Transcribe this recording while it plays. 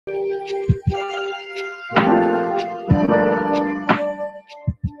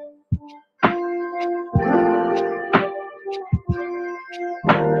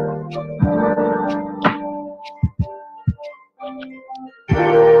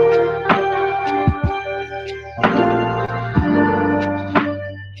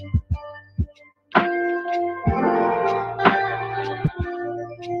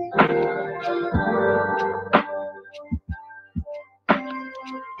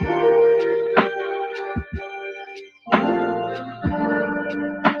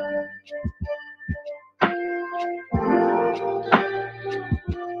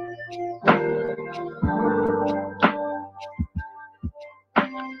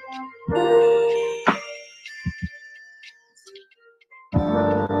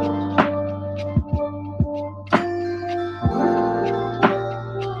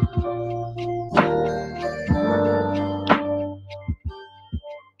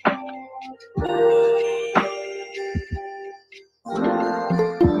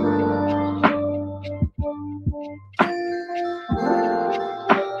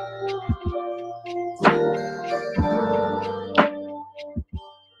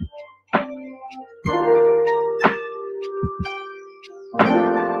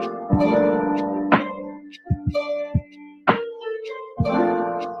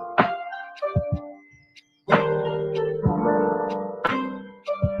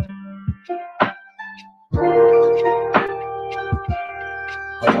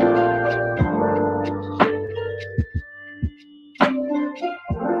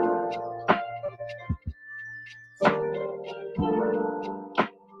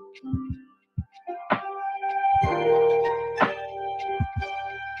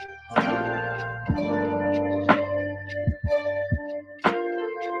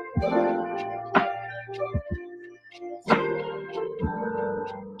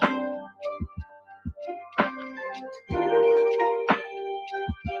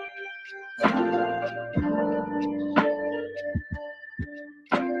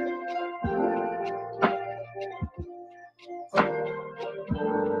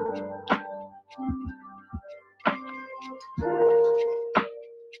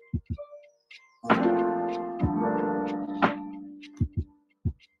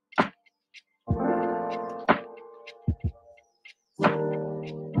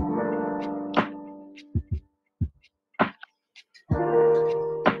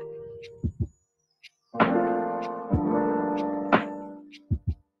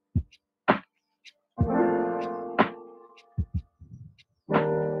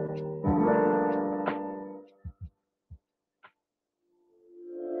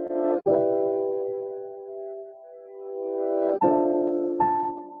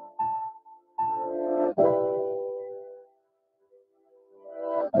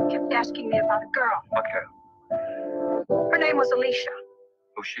Kept asking me about a girl. What girl? Her name was Alicia.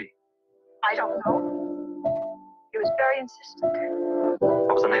 Who's she? I don't know. He was very insistent.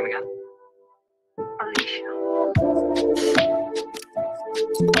 What was the name again?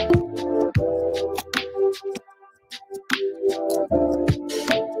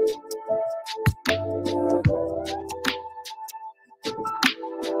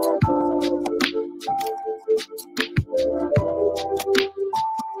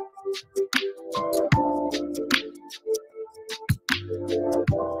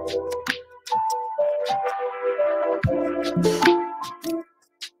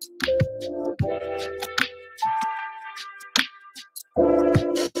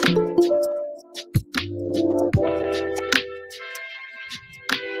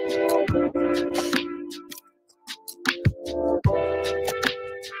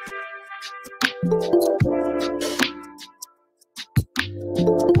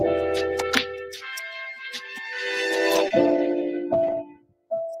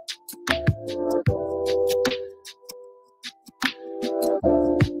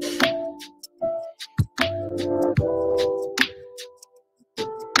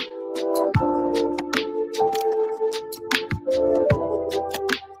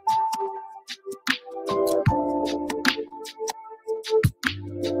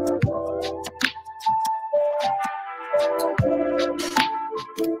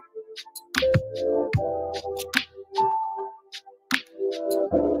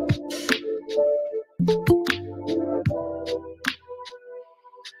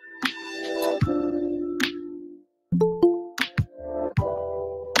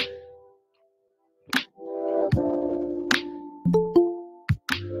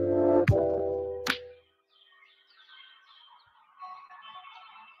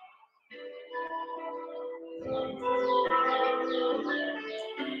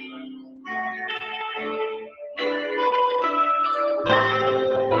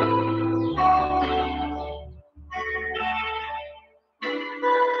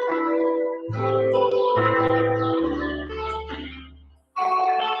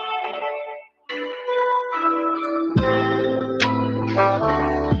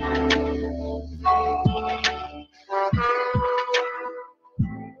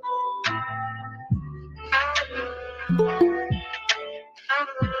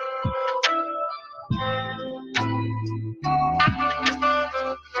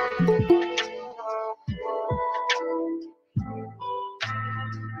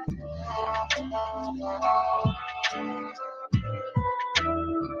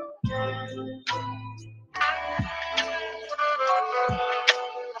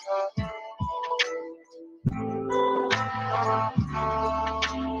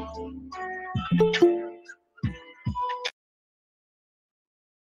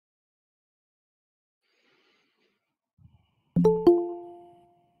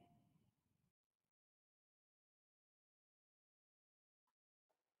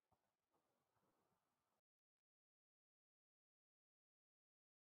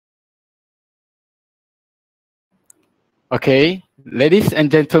 Okay, ladies and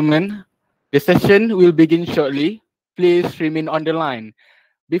gentlemen, the session will begin shortly. Please remain on the line.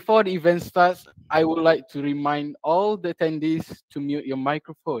 Before the event starts, I would like to remind all the attendees to mute your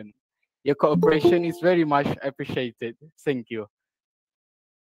microphone. Your cooperation is very much appreciated. Thank you.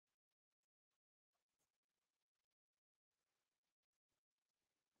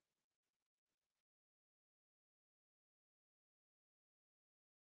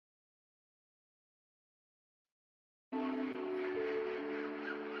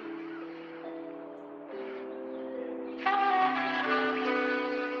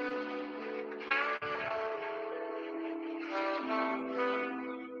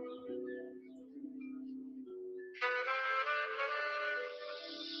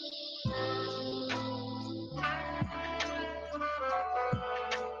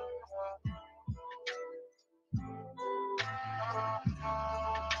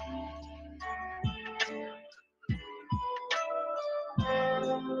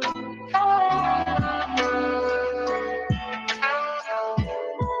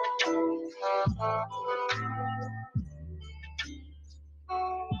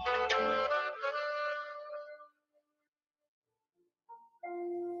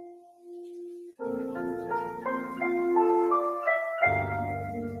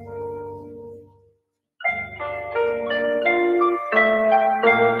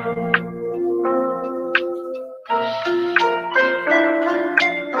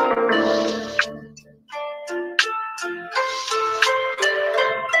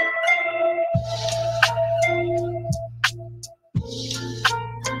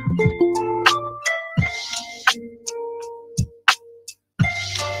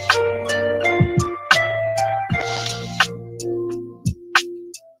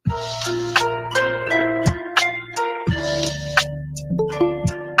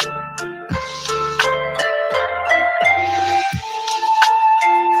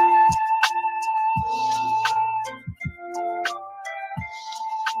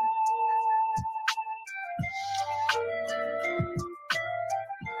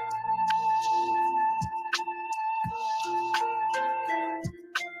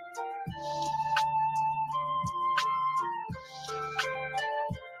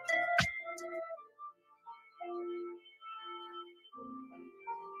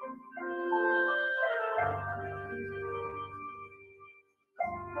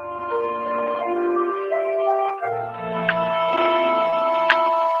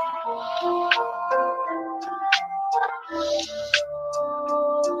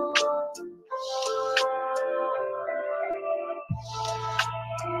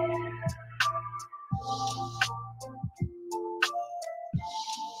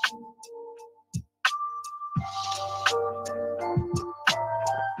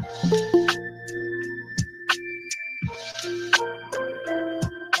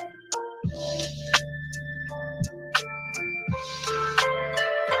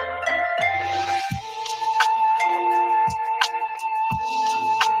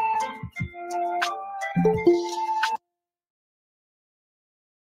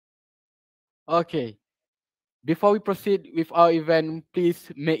 Okay, before we proceed with our event,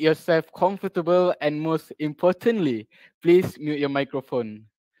 please make yourself comfortable and most importantly, please mute your microphone.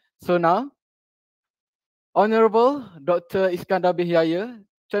 So now, Honorable Dr. Iskandar Bihyaya,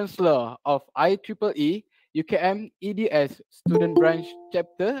 Chancellor of IEEE UKM EDS Student Branch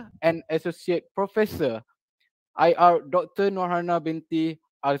Chapter and Associate Professor, IR Dr. Norhana binti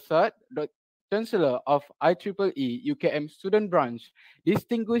Arsad, Chancellor of IEEE UKM Student Branch,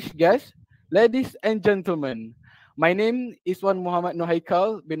 distinguished guests, ladies and gentlemen, my name is Wan Muhammad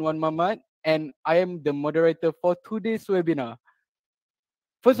Nohaikal bin Wan Mamat and I am the moderator for today's webinar.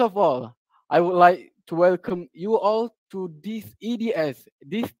 First of all, I would like to welcome you all to this EDS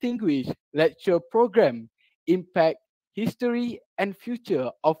Distinguished Lecture Program, Impact, History and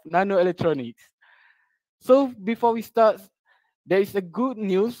Future of Nanoelectronics. So before we start, there is a good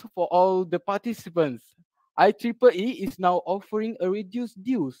news for all the participants. IEEE is now offering a reduced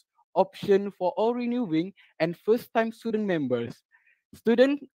dues option for all renewing and first-time student members.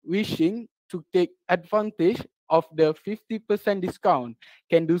 Students wishing to take advantage of the 50% discount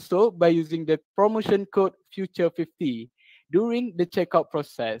can do so by using the promotion code FUTURE50 during the checkout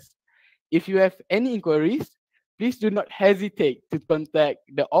process. If you have any inquiries, please do not hesitate to contact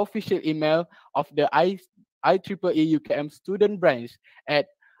the official email of the IEEE UKM student branch at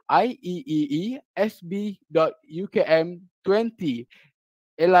ieeesb.ukm20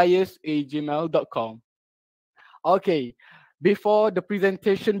 elias@gmail.com. Okay, before the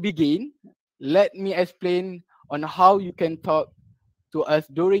presentation begin, let me explain on how you can talk to us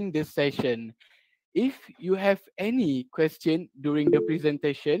during this session. If you have any question during the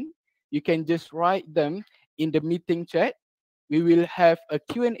presentation, you can just write them in the meeting chat. We will have a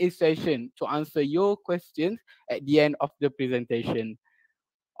Q&A session to answer your questions at the end of the presentation.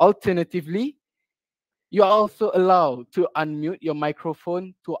 Alternatively, you are also allowed to unmute your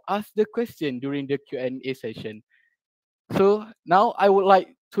microphone to ask the question during the Q&A session. So now I would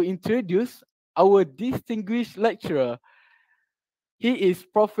like to introduce our distinguished lecturer. He is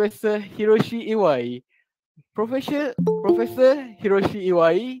Professor Hiroshi Iwai. Professor Hiroshi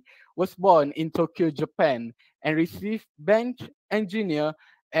Iwai was born in Tokyo, Japan, and received bench engineer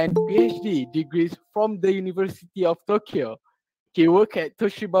and PhD degrees from the University of Tokyo. He worked at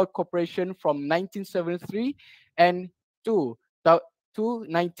Toshiba Corporation from 1973 and to, to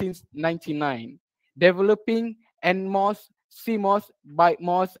 1999, developing NMOS, CMOS,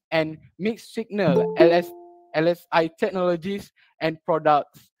 BITEMOS, and mixed signal LSI technologies and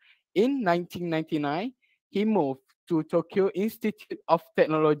products. In 1999, he moved to Tokyo Institute of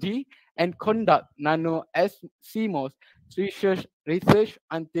Technology and conduct nano CMOS research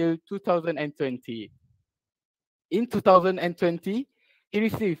until 2020. In 2020, he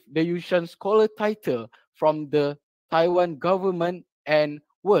received the Yushan Scholar title from the Taiwan government and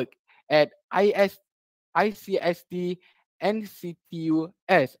worked at ICST NCTU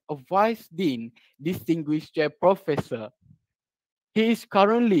as a Vice Dean Distinguished Chair Professor. He is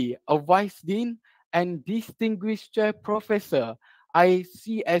currently a Vice Dean and Distinguished Chair Professor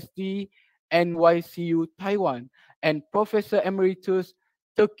ICST NYCU Taiwan and Professor Emeritus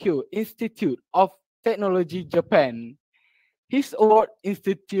Tokyo Institute of Technology Japan. His award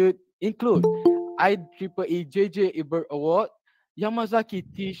institute include IEEE JJ Ebert Award, Yamazaki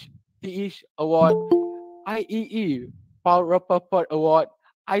Tish Award, IEE Paul Rappaport Award,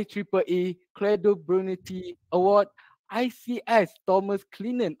 IEEE Credo Brunetti Award, ICS Thomas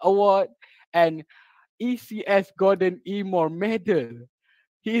Cleanan Award, and ECS Gordon E. Moore Medal.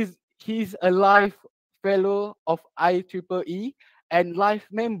 He's a life fellow of IEEE and life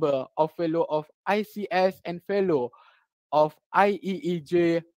member of fellow of ICS and fellow of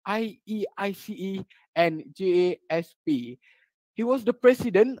IEEJ, IEICE, and JASP. He was the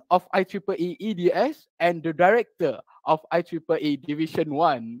president of IEEE EDS and the director of IEEE Division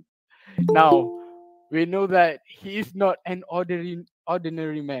 1. Now, we know that he is not an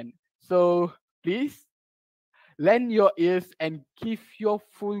ordinary man. So please lend your ears and give your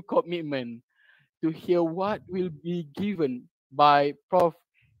full commitment to hear what will be given by Prof.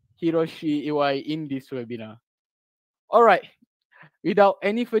 Hiroshi Iwai in this webinar. All right, without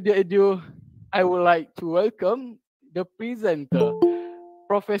any further ado, I would like to welcome the presenter,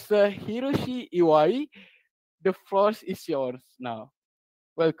 Professor Hiroshi Iwai. The floor is yours now.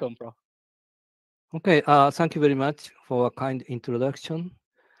 Welcome, Prof. Okay, thank you very much for a kind introduction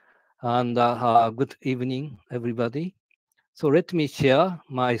and good evening, everybody. So let me share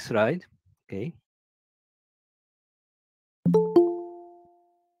my slide. Okay.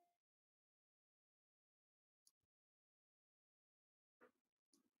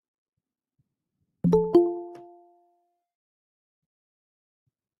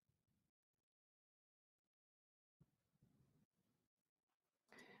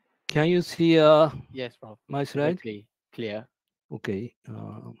 Can you see Yes, Prof. my slide? Perfectly clear. Okay.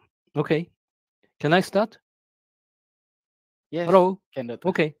 Okay. Can I start? Yes. Hello. Can that?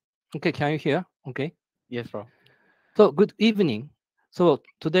 Okay. Okay. Can you hear? Okay. Yes, Prof. So good evening. So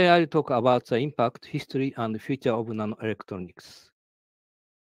today I'll talk about the impact, history, and future of nanoelectronics.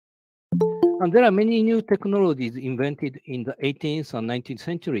 And there are many new technologies invented in the 18th and 19th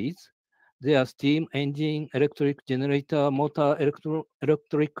centuries. There are steam engine, electric generator, motor,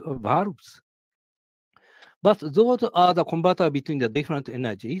 electric valves. But those are the converter between the different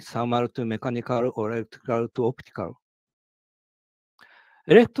energies, thermal to mechanical or electrical to optical.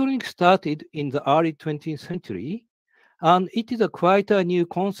 Electronics started in the early 20th century, and it is quite a new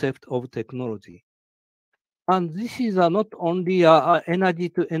concept of technology. And this is not only an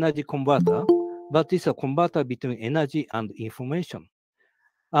energy-to-energy converter, but it's a converter between energy and information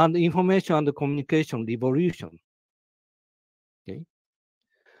and communication revolution. Okay.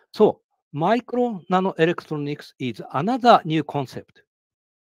 So Micro nanoelectronics is another new concept.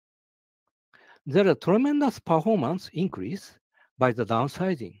 There are tremendous performance increase by the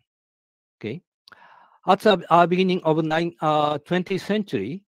downsizing. Okay, at the beginning of 20th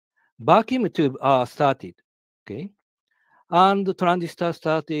century, vacuum tube started. Okay, and transistor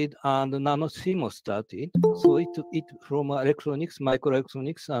started, and nano CMOS started. So it from electronics,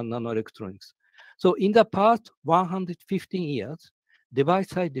 microelectronics, and nanoelectronics. So in the past 115 years, device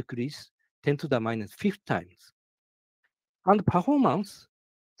size decreased 10 to the minus 5 times. And performance,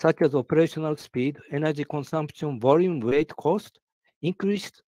 such as operational speed, energy consumption, volume, weight, cost,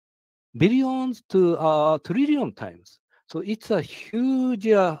 increased billions to trillion times. So it's a huge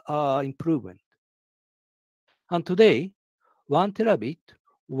improvement. And today, 1 terabit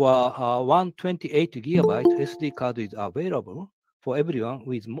or 128 gigabyte SD card is available for everyone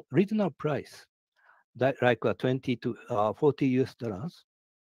with reasonable price, that like 20 to 40 US dollars.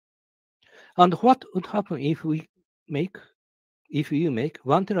 And what would happen if you make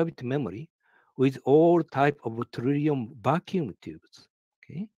 1 terabit memory with all type of trillion vacuum tubes?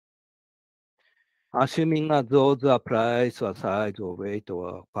 Okay, assuming those are price or size or weight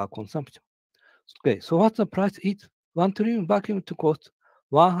or per consumption. Okay, so what the price is? 1 trillion vacuum to cost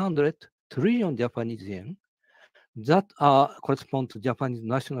 100 trillion Japanese yen. That correspond to Japanese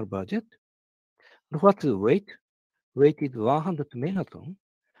national budget. What's the weight? Weight is 100 megaton.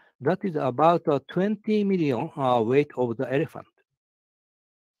 That is about 20 million weight of the elephant.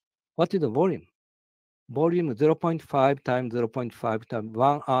 What is the volume? Volume 0.5 times 0.5 times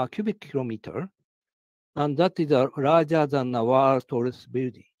 1 cubic kilometer. And that is larger than a world tallest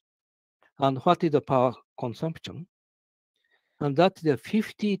building. And what is the power consumption? And that's the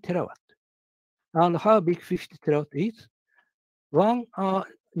 50 terawatt. And how big 50 terawatt is? One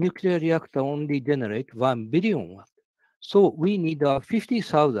nuclear reactor only generate 1 billion watt. So we need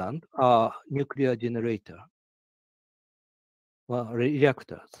 50,000 nuclear generator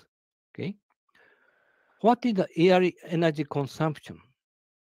reactors. Okay. What is the yearly energy consumption?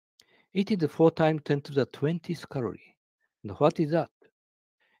 It is 4 times 10 to the 20th calorie. And what is that?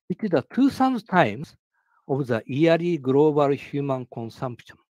 It is 2,000 times of the yearly global human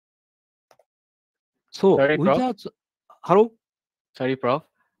consumption. So Sorry, Prof. without hello, Sorry, Prof.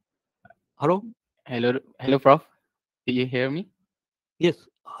 hello, Hello, Prof. Did you hear me? yes,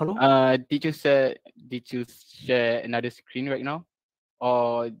 hello. Did you share another screen right now,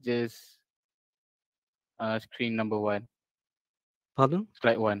 or just screen number 1, Pardon?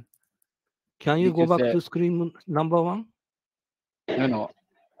 slide 1? Can you Did go you back say to screen number 1? no?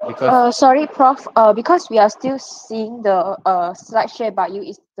 Because Sorry, Prof. Because we are still seeing the slide share by you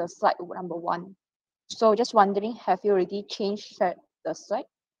is the slide number 1. So just wondering, have you already changed the slide?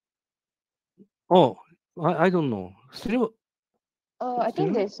 Oh, I don't know. Still, I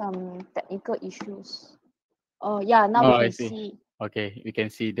think still? there's some technical issues. Yeah, now we I can see. see. Okay, we can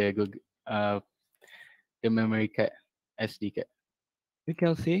see the Google, the memory card, SD card. You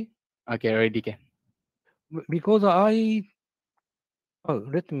can see? Okay, already can. Because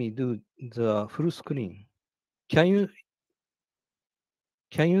let me do the full screen. Can you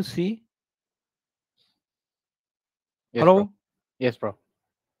see? Yes, Hello? Prof. Yes, Prof.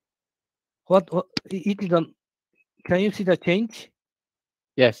 What it is can you see the change?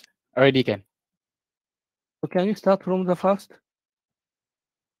 Yes, already can. So can you start from the first?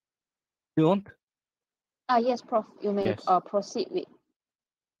 You want? Yes, Prof. You may Yes. proceed with.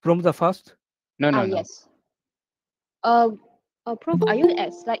 From the first? No. Yes. Prof, are you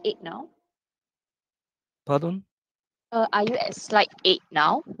at slide 8 now? Pardon? Are you at slide 8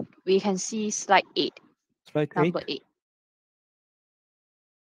 now? We can see slide 8, Slide number 8. 8.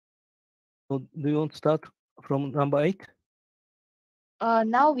 So do you want to start from number 8?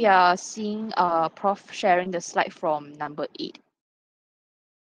 Now we are seeing Prof sharing the slide from number 8.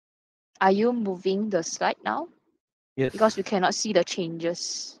 Are you moving the slide now? Yes. Because we cannot see the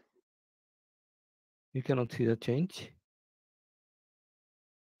changes. You cannot see the change.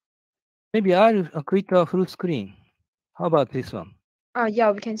 Maybe I'll quit the full screen. How about this one?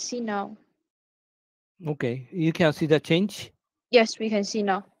 Yeah, we can see now. Okay, you can see the change. Yes, we can see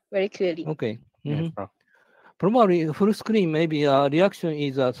now very clearly. Okay. Yes, Prof. Probably full screen. Maybe reaction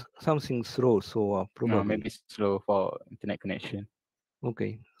is something slow. So probably. No, maybe slow for internet connection.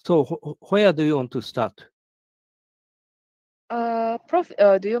 Okay. So where do you want to start? Prof,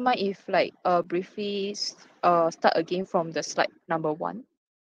 do you mind if briefly start again from the slide number 1?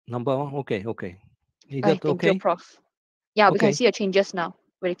 Number 1. Okay. Is that Thank okay? you, Prof. Yeah, we can Okay. see the changes now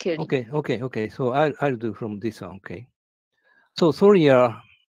very clearly. Okay. So I'll do from this one. Okay. So sorry.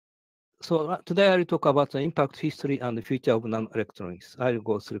 So today I'll talk about the impact, history, and the future of nanoelectronics. I'll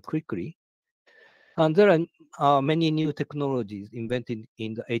go through quickly. And there are many new technologies invented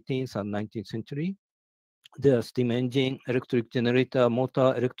in the 18th and 19th century. There are steam engine, electric generator,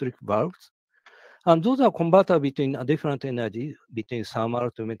 motor, electric valves. And those are converter between a different energy, between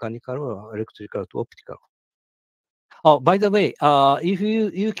thermal to mechanical or electrical to optical. Oh, by the way, if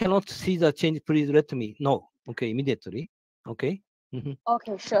you cannot see the change, please let me know. Okay, immediately. Okay.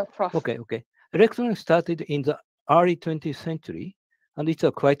 Okay, sure, Prof. Okay. Electronics started in the early 20th century, and it's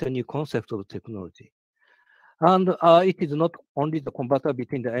quite a new concept of technology. And it is not only the converter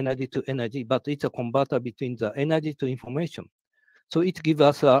between the energy to energy, but it's a converter between the energy to information. So it gives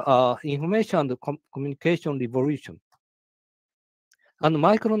us information and communication revolution. And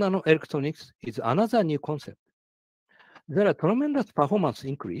micro nano electronics is another new concept. There are tremendous performance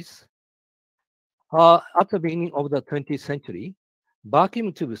increase. At the beginning of the 20th century,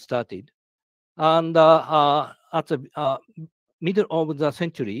 vacuum tube started, and at the middle of the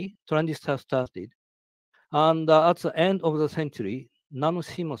century, transistor started, and at the end of the century, nano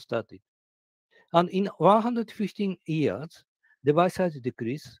CMOS started. And in 115 years, device size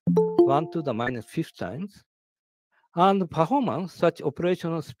decreased 1 to the minus 5 times, and performance, such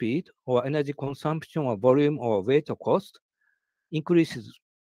operational speed or energy consumption or volume or weight or cost, increases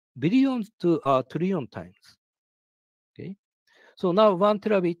billions to a trillion times. Okay, so now 1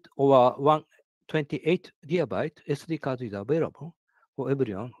 terabit or 128 gigabyte SD card is available for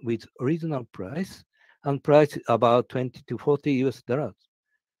everyone with reasonable price, and price about 20 to 40 US dollars.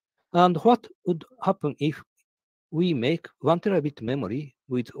 And what would happen if we make 1 terabit memory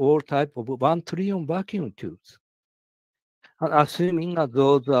with all type of 1 trillion vacuum tubes? And assuming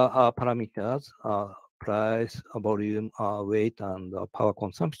those parameters, price, volume, weight, and power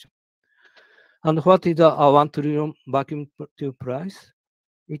consumption. And what is the 1 trillion vacuum tube price?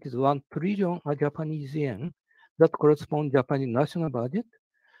 It is 1 trillion Japanese yen. That corresponds Japanese national budget.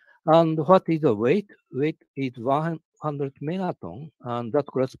 And what is the weight? Weight is 100 megaton, and that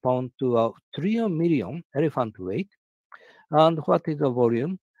corresponds to a trillion million elephant weight. And what is the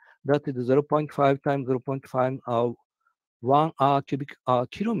volume? That is 0.5 times 0.5 1 cubic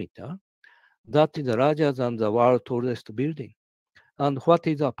kilometer. That is larger than the world's tallest building. And what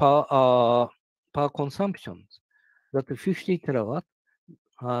is the power consumption? That is 50 terawatt,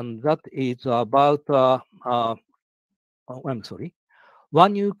 and that is about I'm sorry,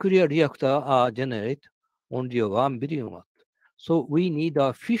 one nuclear reactor generate only 1 billion watt. So we need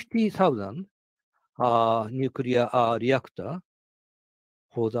 50,000 nuclear reactor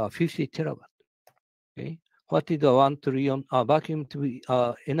for the 50 terawatt. Okay, what is the 1 trillion vacuum to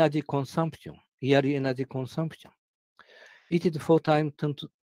energy consumption, yearly energy consumption? It is 4 times 10 to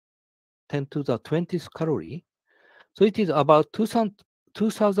the 20th calorie. So it is about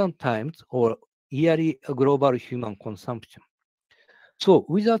 2,000 times or yearly global human consumption. So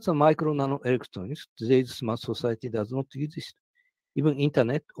without the micro nano electronics, today's smart society does not exist. Even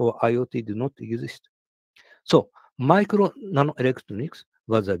internet or IoT do not exist. So micro nano electronics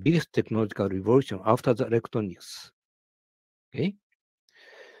was the biggest technological revolution after the electronics. Okay.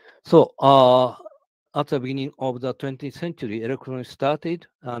 So at the beginning of the 20th century, electronics started,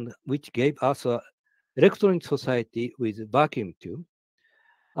 and which gave us a electronic society with vacuum tube.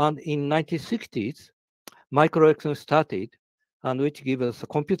 And in 1960s, microelectronics started, and which gave us a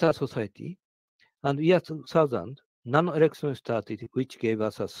computer society. And year 2000, nanoelectronics started, which gave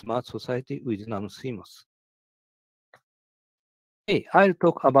us a smart society with nano CMOS. Okay, I'll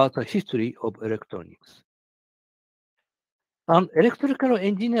talk about the history of electronics. And electrical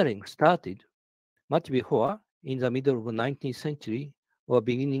engineering started much before, in the middle of the 19th century or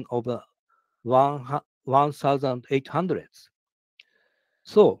beginning of the 1800s.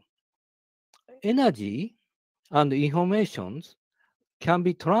 So energy and informations can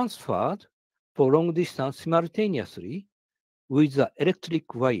be transferred for long distance simultaneously with the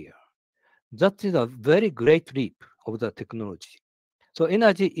electric wire. That is a very great leap of the technology. So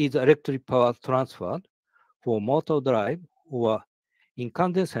energy is electric power transferred for motor drive or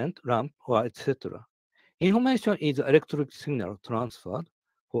incandescent lamp or etc. Information is electric signal transferred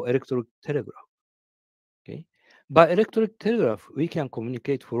for electric telegraph. Okay. By electric telegraph, we can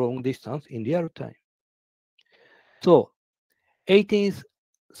communicate for long distance in real time. So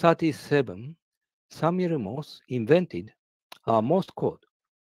 1837, Samuel Morse invented Morse code.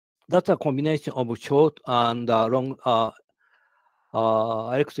 That's a combination of short and long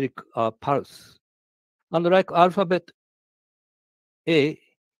electric pulse. And like alphabet A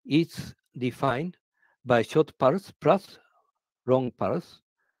is defined by short pulse plus long pulse,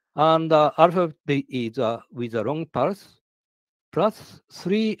 and alphabet B is with a long pulse plus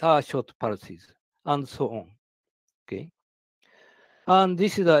 3 short pulses, and so on. Okay. And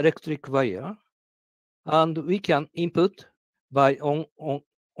this is the electric wire. And we can input by on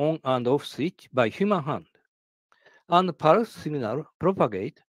and off switch by human hand. And pulse signal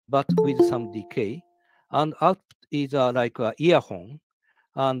propagate, but with some decay. And output is like an earphone,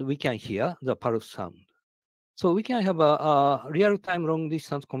 and we can hear the pulse sound. So we can have a real-time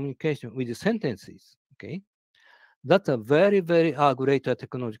long-distance communication with sentences. Okay, that's a very, very great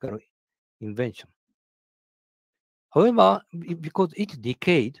technological invention. However, because it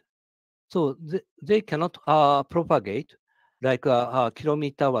decayed, so they cannot propagate like a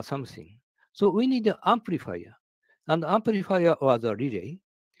kilometer or something. So we need an amplifier, and amplifier was a relay.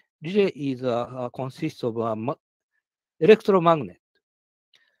 Relay is consists of a electromagnet,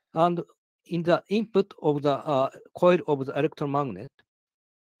 and in the input of the coil of the electromagnet,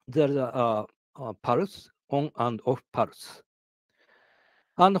 there's a pulse, on and off pulse.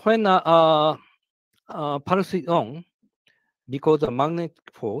 And when pulse is on, because of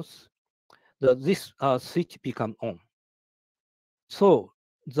magnetic force, this switch become on. So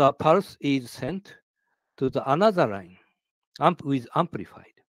the pulse is sent to the another line with amplified.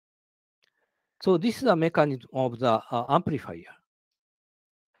 So this is the mechanism of the amplifier.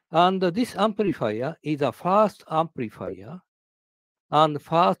 And this amplifier is a fast amplifier and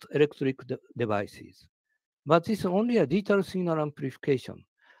fast electric devices. But it's only a digital signal amplification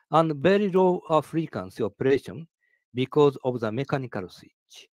and very low frequency operation because of the mechanical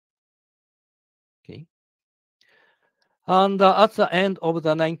switch. Okay. And at the end of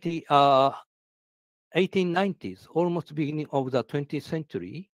the 1890s, almost beginning of the 20th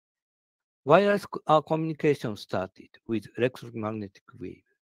century, wireless communication started with electromagnetic wave.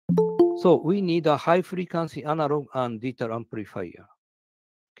 So we need a high frequency analog and digital amplifier.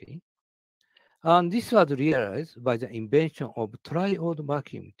 Okay. And this was realized by the invention of triode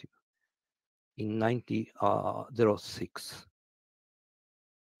vacuum tube in 1906.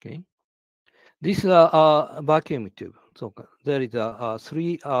 Okay. This is a vacuum tube. So there is a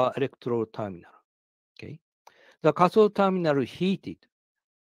three electrode terminal. Okay. The cathode terminal heated,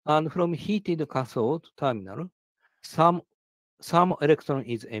 and from heated cathode terminal, some electron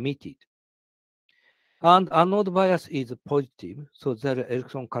is emitted. And anode bias is positive, so there is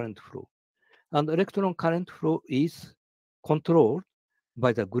electron current flow. And electron current flow is controlled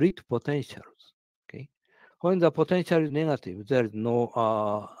by the grid potentials. Okay. When the potential is negative, there is no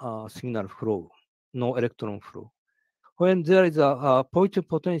signal flow, no electron flow. When there is a positive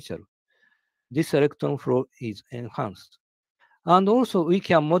potential, this electron flow is enhanced. And also we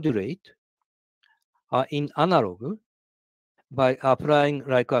can modulate in analog by applying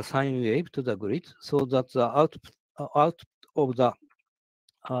like a sine wave to the grid so that the output of the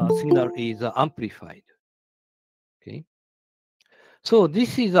signal is amplified. Okay. So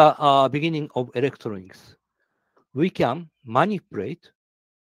this is a beginning of electronics. We can manipulate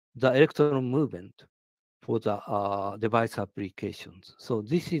the electron movement for the device applications. So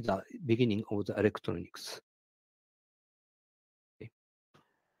this is the beginning of the electronics. Okay.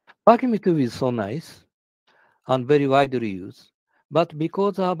 Vacuum tube is so nice and very widely used, but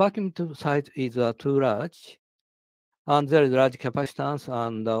because the vacuum tube size is too large, and there is large capacitance,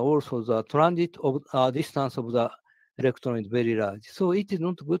 and also the transit of distance of the electron is very large, so it is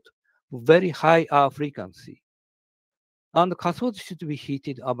not good. Very high frequency, and cathode should be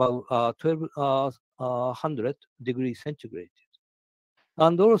heated about 1200 degrees centigrade,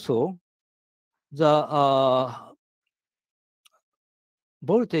 and also the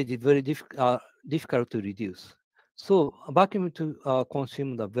voltage is very difficult to reduce. So vacuum to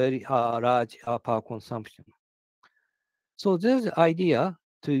consume the very large power consumption. So there's the idea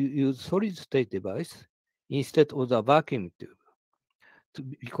to use solid state device instead of the vacuum tube,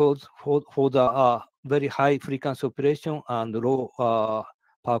 because for the very high frequency operation and low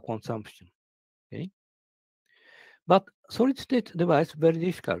power consumption. Okay. But solid state device very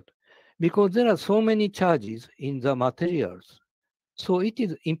difficult because there are so many charges in the materials. So it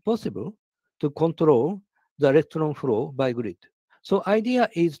is impossible to control the electron flow by grid. So idea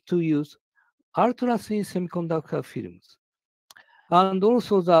is to use ultra thin semiconductor films. And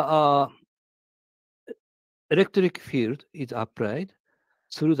also the electric field is applied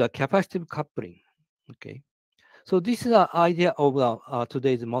through the capacitive coupling. Okay. So this is the idea of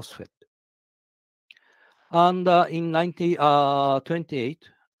today's MOSFET. And in 1928,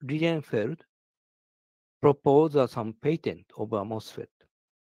 Lilienfeld proposed some patent of a MOSFET.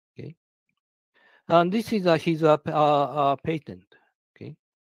 Okay. And this is his patent. Okay.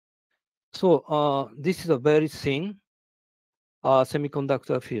 So this is a very thin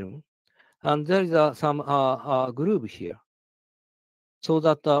semiconductor film, and there is some groove here, so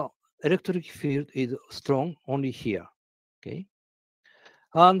that the electric field is strong only here. Okay.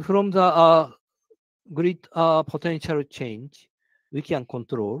 And from the grid potential change, we can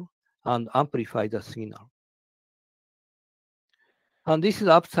control and amplify the signal. And this is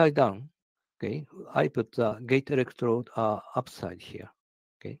upside down. Okay, I put the gate electrode upside here.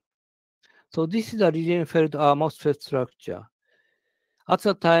 Okay, so this is a Riesenfeld MOSFET structure. At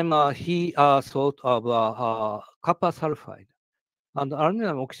the time, he thought of copper sulfide, and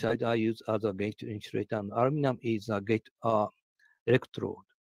aluminum oxide are used as a gate insulator, and aluminum is a gate electrode.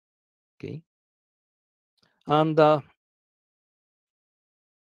 Okay, and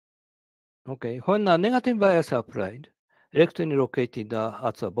okay, when a negative bias applied, electron located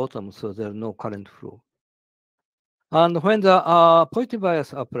at the bottom, so there's no current flow. And when the positive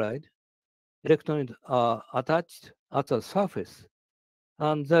bias applied, electron is attached at the surface,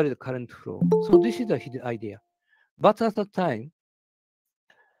 and there is current flow. So this is the idea. But at the time,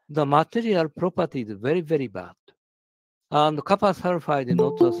 the material property is very, very bad. And copper sulfide is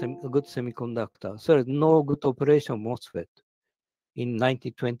not a good semiconductor. So there is no good operation MOSFET in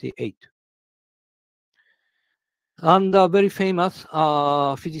 1928. And the very famous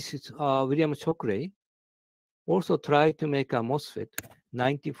physicist William Shockley also tried to make a MOSFET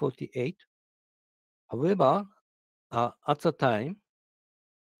 1948. However, at the time,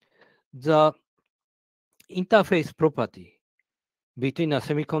 the interface property between a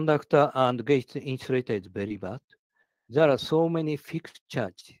semiconductor and gate insulator is very bad. There are so many fixed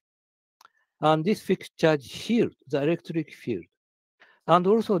charges. And this fixed charge shield the electric field. And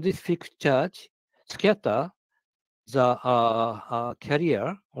also this fixed charge scatter the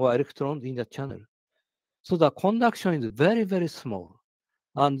carrier or electrons in the channel. So the conduction is very, very small.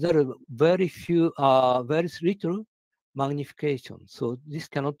 And there are very few, very little magnification. So this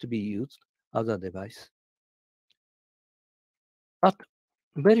cannot be used as a device. But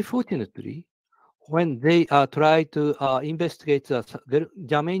very fortunately, when they try to investigate the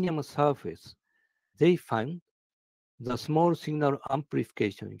germanium surface, they find the small signal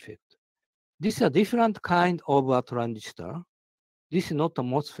amplification effect. This is a different kind of a transistor. This is not a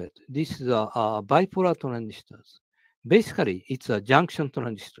MOSFET. This is a bipolar transistors. Basically, it's a junction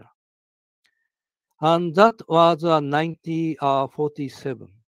transistor. And that was 1947.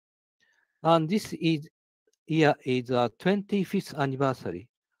 And this year is the 25th anniversary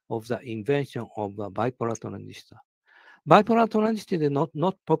of the invention of the bipolar transistor. Bipolar transistor is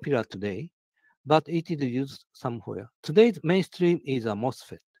not popular today, but it is used somewhere. Today's mainstream is a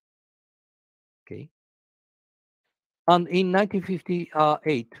MOSFET. Okay. And in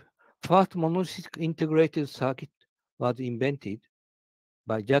 1958, first monolithic integrated circuit was invented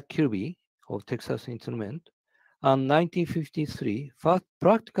by Jack Kirby of Texas Instruments. And 1953, first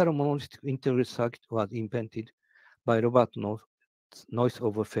practical monolithic integrated circuit was invented by Robert Noyce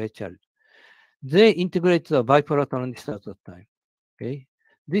of Fairchild. They integrated the bipolar transistor at that time. Okay,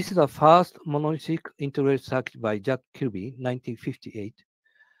 this is the first monolithic integrated circuit by Jack Kirby, 1958.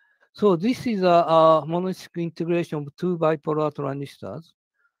 So this is a monolithic integration of two bipolar transistors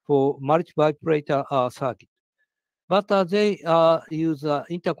for multi-bipolator circuit. But they use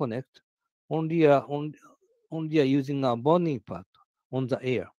interconnect only using a bonding part on the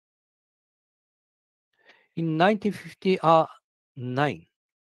air. In 1959,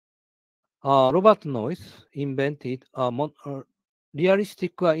 Robert Noyce invented a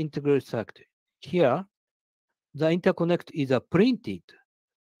realistic integrated circuit. Here, the interconnect is printed.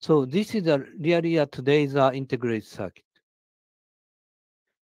 So this is really today's integrated circuit.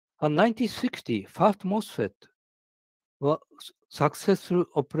 In 1960, first MOSFET successful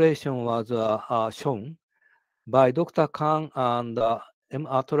operation was shown by Dr. Kang and M.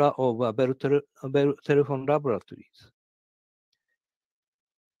 Atola of Bell Telephone Laboratories.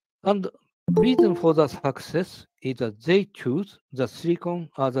 And reason for the success is that they choose the silicon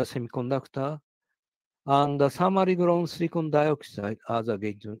as a semiconductor and the thermally grown silicon dioxide as a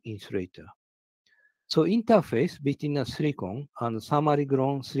gate insulator. So interface between a silicon and thermally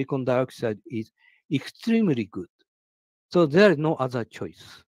grown silicon dioxide is extremely good. So there is no other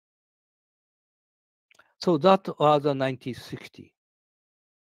choice. So that was 1960.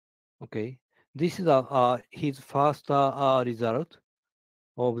 Okay, this is his first result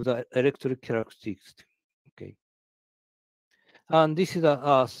of the electric characteristics. Okay, and this is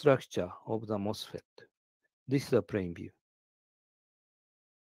the structure of the MOSFET. This is a plain view.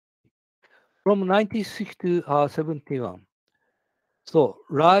 From 1960 to 71, so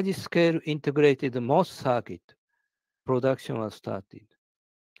large-scale integrated MOS circuit production was started.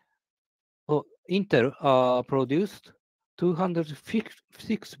 So Intel produced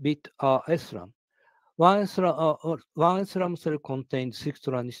 256-bit SRAM. One SRAM cell contains 6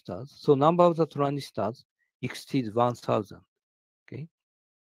 transistors, so number of the transistors exceeds 1,000. Okay,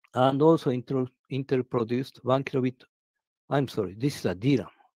 and also Intel produced 1 kilobit. I'm sorry, this is a DRAM.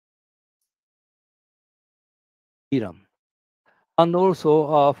 And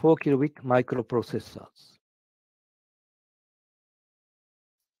also 4 kilobit microprocessors.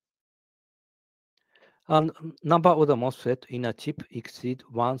 And number of the MOSFET in a chip exceed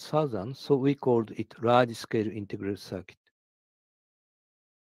 1,000, so we called it large-scale integrated circuit.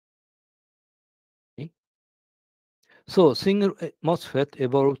 Okay. So single MOSFET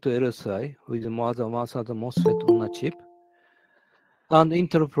evolved to LSI with more than 1,000 MOSFET on a chip. And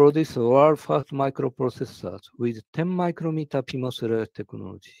Intel produced world first microprocessors with 10 micrometer PMOS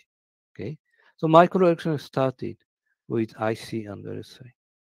technology. Okay, so microelectronics started with IC and LSI.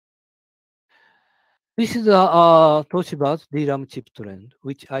 This is Toshiba's DRAM chip trend,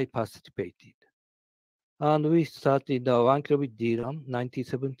 which I participated. And we started 1 kilobit DRAM,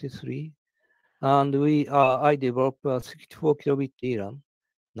 1973. And I developed 64 kilobit DRAM,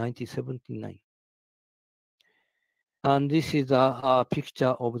 1979. And this is a picture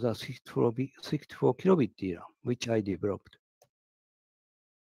of the 64 kilobit DRAM, which I developed.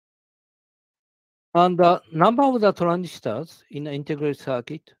 And the number of the transistors in the integrated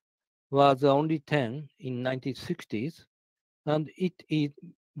circuit was only 10 in 1960s, and it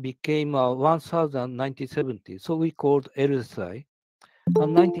became 1,000 1970. So we called LSI.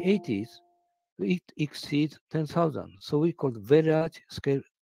 And 1980s, it exceeds 10,000. So we called very large scale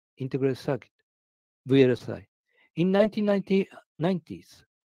integrated circuit, VLSI. In 1990s,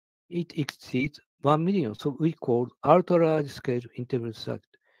 it exceeds 1 million. So we called ultra large scale integrated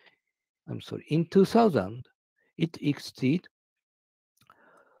circuit. I'm sorry. In 2000, it exceeds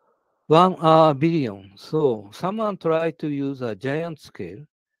 1 billion. So someone tried to use a giant scale,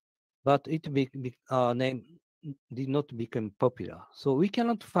 but it name did not become popular. So we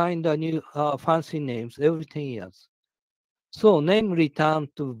cannot find a new fancy names every 10 years. So name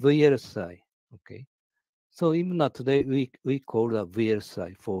returned to VLSI. Okay. So even today we call a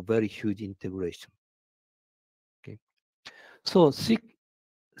VLSI for very huge integration. Okay. So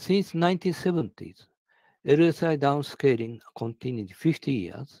since 1970s, LSI downscaling continued 50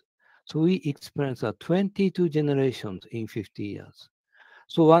 years. So we experienced 22 generations in 50 years.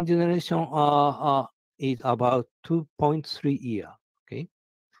 So one generation is about 2.3 years. Okay.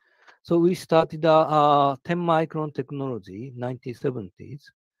 So we started 10 micron technology, 1970s.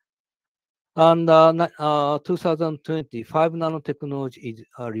 And 2020, 5 nanotechnology is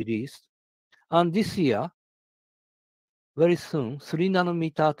released. And this year, very soon, 3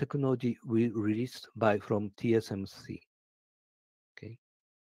 nanometer technology will released from TSMC. Okay.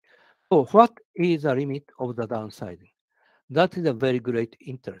 So what is the limit of the downsizing? That is a very great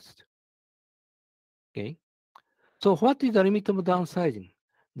interest. Okay. So what is the limit of downsizing?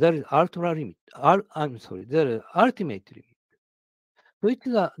 There is ultra limit. There is ultimate limit. So it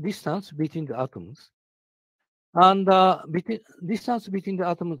is the distance between the atoms. And distance between the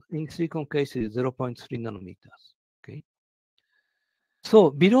atoms in silicon case is 0.3 nanometers. Okay.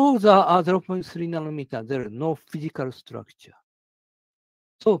 So below the 0.3 nanometer, there is no physical structure.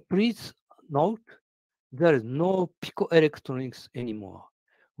 So please note, there is no picoelectronics anymore.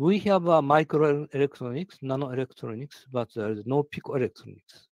 We have microelectronics, nanoelectronics, but there is no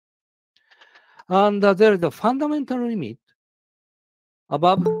picoelectronics. And there is a fundamental limit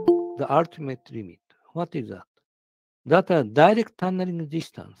above the ultimate limit. What is that? That is direct tunneling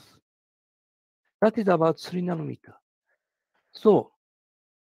distance. That is about 3 nanometer. So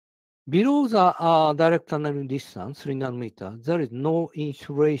below the direct tunneling distance, 3 nanometer, there is no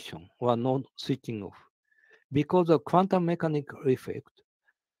insulation or no switching off. Because of quantum mechanical effect,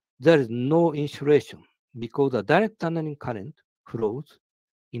 there is no insulation because the direct tunneling current flows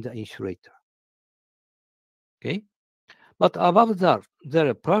in the insulator. Okay? But above that, there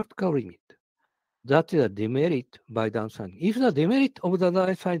is a practical limit. That is a demerit by downsizing. If the demerit of the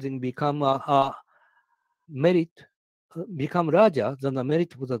downsizing become become larger than the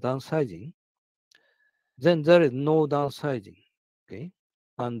merit of the downsizing, then there is no downsizing. Okay?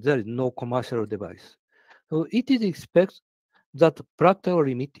 And there is no commercial device. So it is expected that practical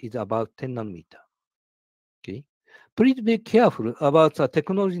limit is about 10 nanometer. Okay. Please be careful about the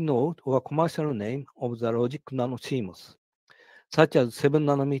technology node or commercial name of the logic nano CMOS, such as 7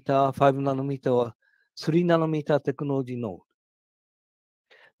 nanometer, 5 nanometer, or 3 nanometer technology node.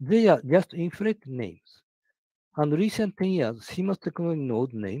 They are just inflated names. And recent 10 years, CMOS technology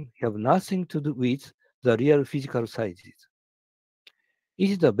node name have nothing to do with the real physical sizes. It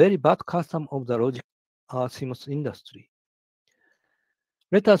is a very bad custom of the logic CMOS industry.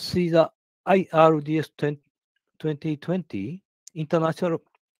 Let us see the IRDS 2020 International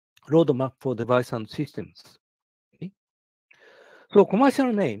Roadmap for Device and Systems. Okay. So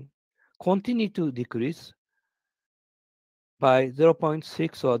commercial name continue to decrease by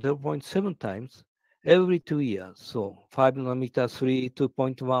 0.6 or 0.7 times every 2 years. So 5 nanometer, 3,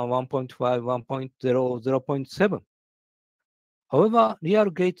 2.1, 1.5, 1.0, 0.7. However, real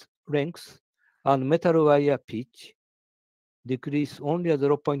gate length and metal wire pitch decrease only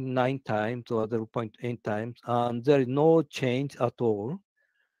 0.9 times or 0.8 times, and there is no change at all.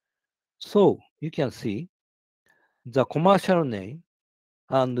 So you can see the commercial name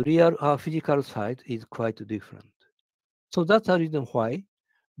and real physical size is quite different. So that's the reason why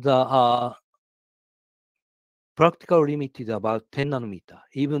the practical limit is about 10 nanometer.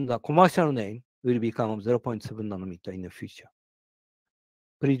 Even the commercial name will become 0.7 nanometer in the future.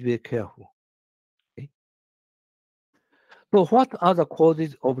 Please be careful. Okay. So what are the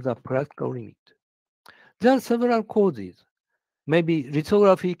causes of the practical limit? There are several causes. Maybe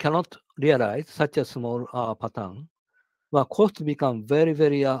lithography cannot realize such a small pattern, but cost become very,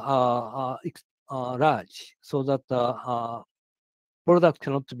 very large, so that the product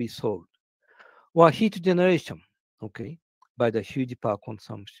cannot be sold. Or heat generation, okay, by the huge power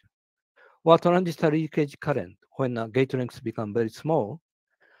consumption. Or transistor leakage current, when gate lengths become very small.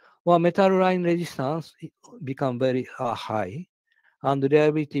 Or metal line resistance become very high, and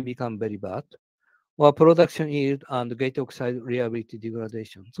reliability become very bad. Or production yield and gate oxide reliability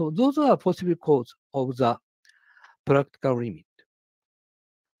degradation. So those are possible causes of the practical limit.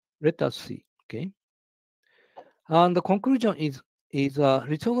 Let us see, okay? And the conclusion is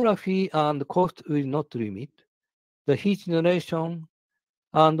lithography and cost will not limit. The heat generation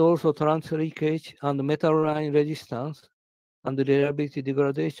and also transfer leakage and metal line resistance and reliability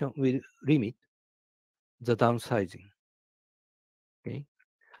degradation will limit the downsizing. Okay,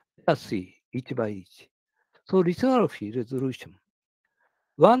 let's see each by each. So lithography resolution.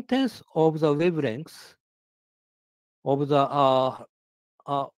 1/10 of the wavelengths of the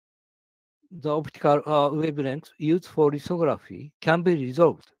optical wavelengths used for lithography can be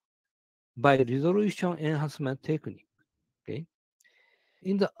resolved by resolution enhancement technique. Okay.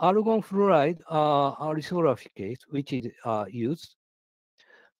 In the argon fluoride lithography case, which is used,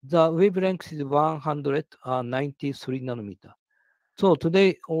 the wavelength is 193 nanometer. So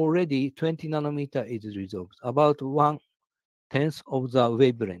today already 20 nanometer is resolved, about 1/10 of the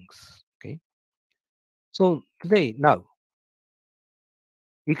wavelengths. Okay. So today now,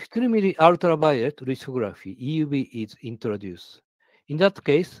 extremely ultraviolet lithography (EUV) is introduced. In that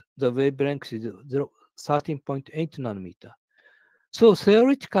case, the wavelength is 13.8 nanometer. So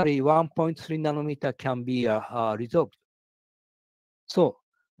theoretically, 1.3 nanometer can be resolved. So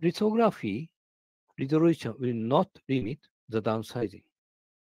lithography resolution will not limit the downsizing.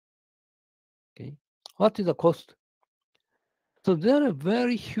 Okay, what is the cost? So there is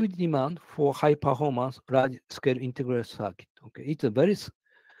very huge demand for high performance, large scale integrated circuit. Okay, it's a very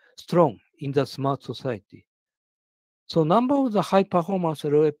strong in the smart society. So number of the high performance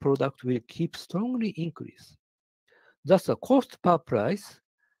relay product will keep strongly increase. Thus the cost per price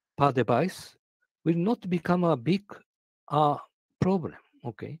per device will not become a big problem.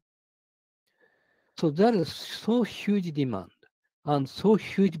 Okay. So there is so huge demand and so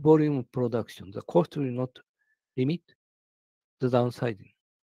huge volume of production. The cost will not limit the downsizing.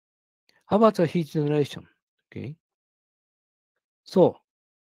 How about the heat generation? Okay. So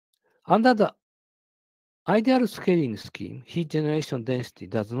under the ideal scaling scheme, heat generation density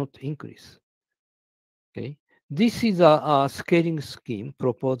does not increase. Okay. This is a scaling scheme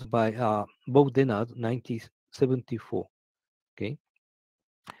proposed by Bob Dennard, 1974. Okay.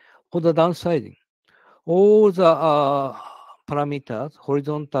 For the downsizing, all the parameters,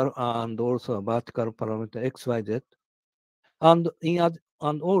 horizontal and also vertical parameter X, Y, Z,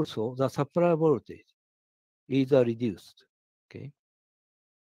 and also the supply voltage is reduced. Okay.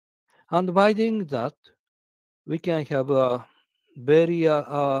 And by doing that, we can have a very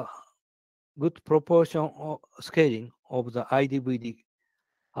good proportion of scaling of the IDVD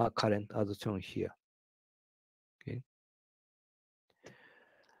current as shown here. Okay.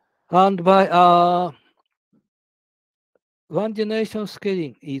 And by one generation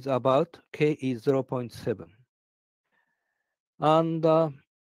scaling is about K is 0.7. And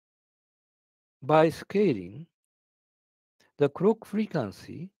by scaling, the clock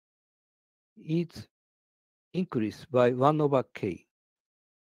frequency is increased by 1 over K.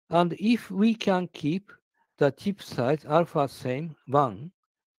 And if we can keep the chip size alpha same 1,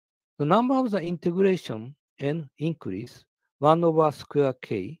 the number of the integration N increase 1 over square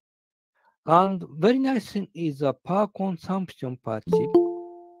K. And very nice thing is the power consumption per chip.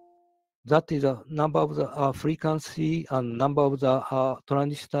 That is the number of the frequency and number of the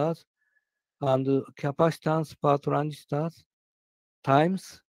transistors and capacitance per transistors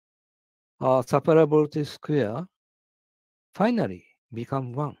times supply voltage square finally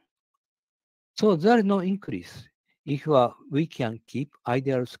become 1. So there is no increase if we can keep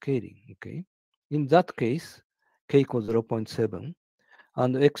ideal scaling. Okay. In that case, k equals 0.7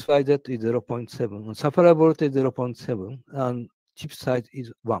 and xyz is 0.7 and supply voltage 0.7 and chip size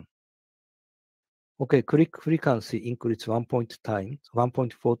is 1. Okay, click frequency increase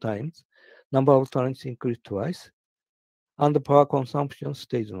 1.4 times, number of turns increase twice, and the power consumption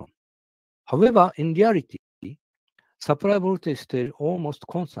stays 1. However, in reality, supply voltage stays almost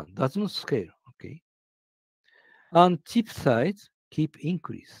constant, does not scale, okay? And chip size keep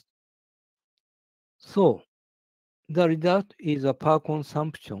increased. So the result is a power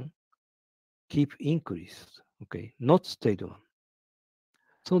consumption keep increased, okay, not stayed 1.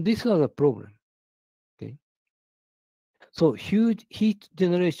 So this is the problem, okay? So huge heat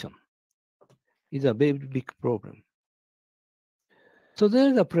generation is a very big problem. So there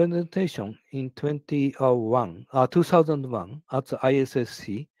is a presentation in 2001 at the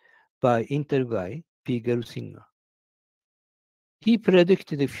ISSC by Intel guy P. Gelsinger. He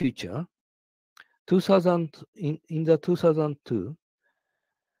predicted the future. 2000 in the 2002,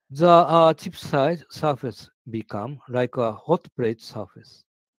 the chip size surface become like a hot plate surface.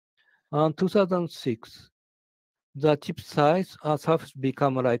 And 2006, the chip size surface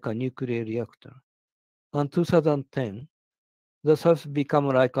become like a nuclear reactor. And 2010, the surface become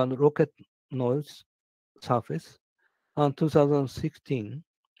like a rocket noise surface. And 2016,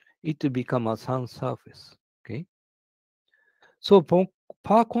 it become a sun surface. Okay. So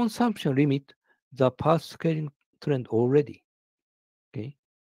power consumption limit the power scaling trend already. Okay.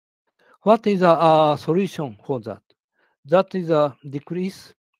 What is a solution for that? That is a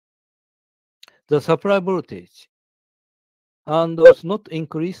decrease the supply voltage and does not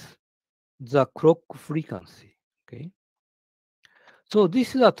increase the clock frequency. Okay. So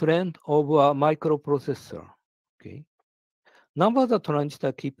this is a trend of a microprocessor. Okay. Number of the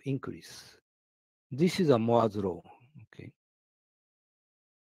transistor keep increase. This is a Moore's law. Okay.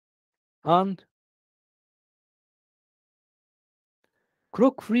 And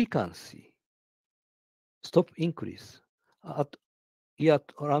clock frequency stop increase at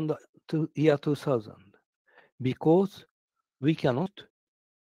around year 2000 because we cannot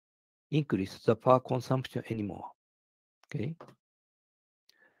increase the power consumption anymore. Okay.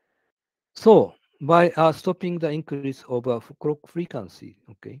 So by stopping the increase of clock frequency,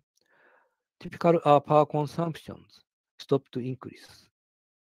 okay, typical power consumptions stop to increase.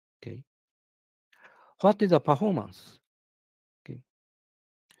 Okay. What is the performance? Okay.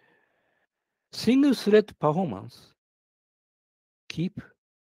 Single thread performance keep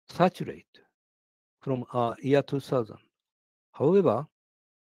saturate from year 2000. However,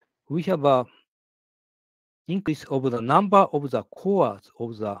 we have a increase of the number of the cores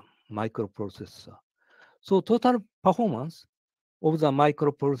of the microprocessor. So total performance of the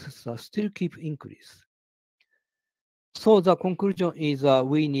microprocessor still keep increase. So the conclusion is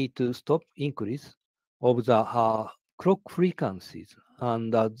we need to stop increase of the clock frequencies,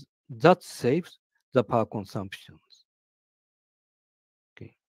 and that saves the power consumptions.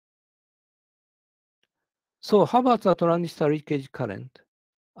 Okay. So how about the transistor leakage current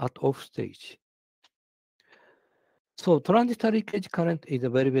at off stage? So transistor leakage current is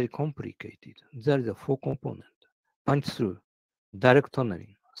very, very complicated. There is a 4 component: punch through, direct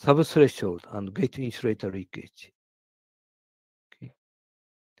tunneling, sub-threshold, and gate insulator leakage. Okay.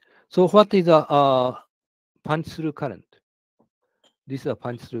 So what is a punch through current? This is a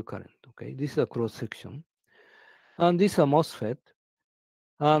punch through current. Okay, this is a cross section, and this is a MOSFET,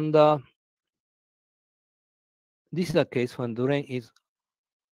 and this is a case when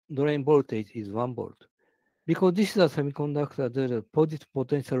drain voltage is 1 volt. Because this is a semiconductor, there is a positive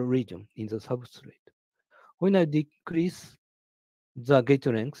potential region in the substrate. When I decrease the gate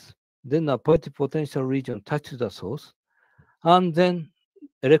length, then a positive potential region touches the source, and then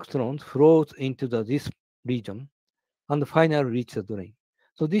electrons flows into this region, and finally reach the drain.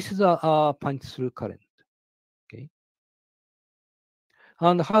 So this is a punch-through current. Okay.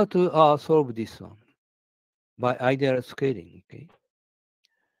 And how to solve this one? By ideal scaling. Okay.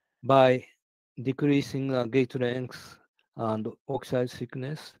 By decreasing gate length and oxide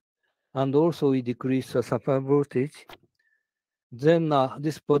thickness, and also we decrease the supply voltage, then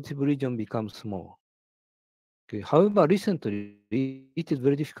this positive region becomes small. Okay. However, recently it is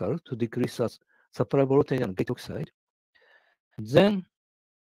very difficult to decrease the supply voltage and gate oxide. Then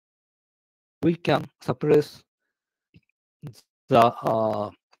we can suppress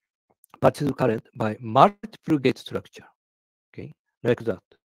the partial current by multiple gate structure. Okay, like that.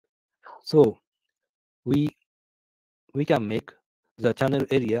 So we can make the channel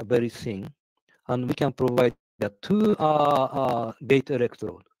area very thin, and we can provide the two gate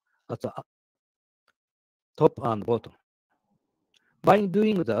electrode at the top and bottom. By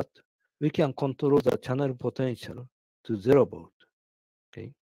doing that, we can control the channel potential to 0 volt.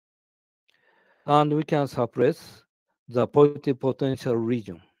 Okay, and we can suppress the positive potential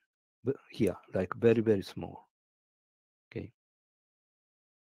region here, like very, very small. Okay.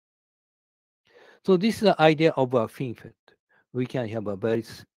 So this is the idea of a FinFET. We can have a very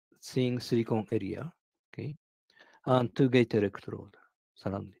thin silicon area, okay, and two gate electrode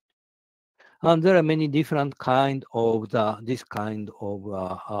surrounded. And there are many different kind of this kind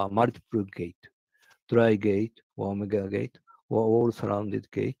of multiple gate, dry gate, or omega gate, or all surrounded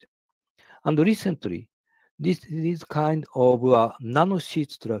gate. And recently, this kind of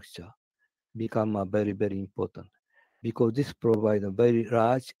nanosheet structure become very, very important because this provides a very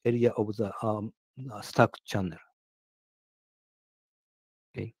large area of the stacked channel.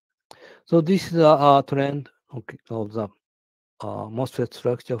 Okay, so this is a trend of the MOSFET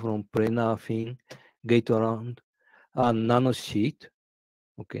structure from planar fin, gate around, and nanosheet.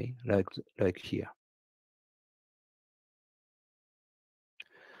 Okay, like here.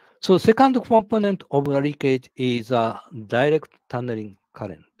 So second component of the leakage is a direct tunneling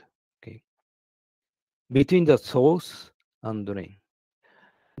current. Okay, between the source and drain.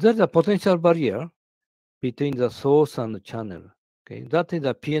 There's a potential barrier between the source and the channel. Okay, that is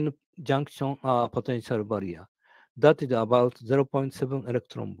a PN junction potential barrier. That is about 0.7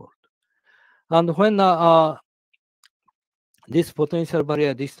 electron volt. And when this potential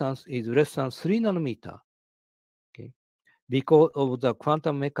barrier distance is less than 3 nanometer, okay, because of the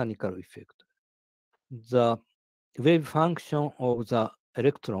quantum mechanical effect, the wave function of the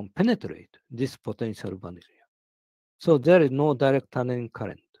electron penetrate this potential barrier. So there is no direct tunneling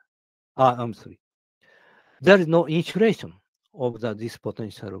current. I'm sorry. There is no insulation of this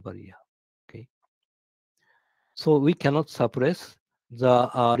potential barrier. Okay. So we cannot suppress the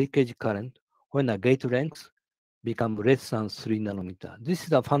leakage current when the gate length become less than 3 nanometer. This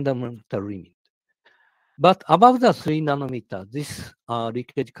is a fundamental limit. But above the 3 nanometer, this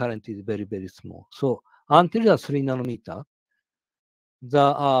leakage current is very, very small. So until the 3 nanometer,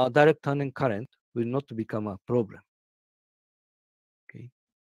 the direct tunneling current will not become a problem. Okay.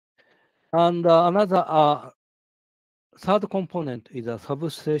 And another third component is a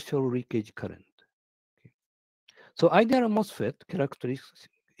subthreshold leakage current. Okay. So ideal MOSFET characteristics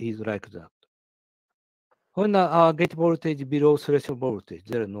is like that. When the gate voltage below threshold voltage,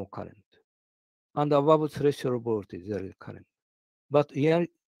 there is no current. And above threshold voltage, there is current. But in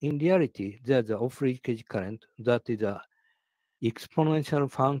reality, there's an off-leakage current that is an exponential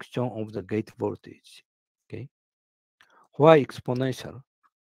function of the gate voltage. Okay. Why exponential?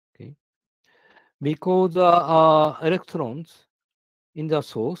 Okay. Because electrons in the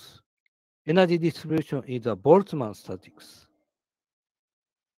source, energy distribution is a Boltzmann statics.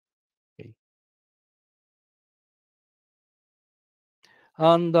 Okay.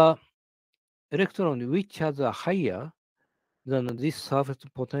 And electron which has a higher than this surface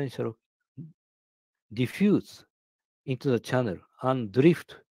potential diffuse into the channel and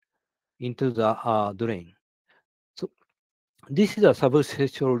drift into the drain. So this is a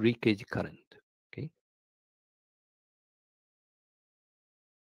subthreshold leakage current. Okay.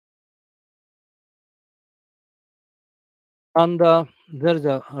 And there is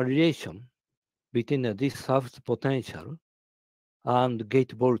a relation between this surface potential and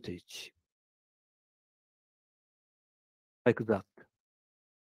gate voltage, like that.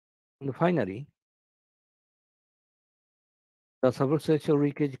 And finally, the subthreshold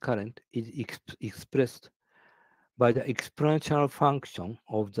leakage current is expressed by the exponential function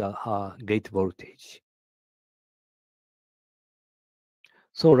of the gate voltage.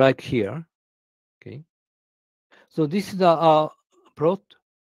 So like here, okay. So this is the plot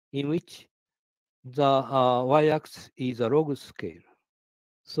in which the y-axis is a log scale.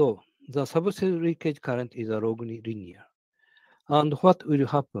 So the subthreshold leakage current is a log linear. And what will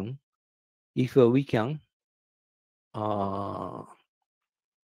happen if we can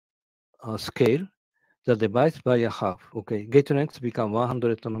scale the device by a half? Okay, gate length become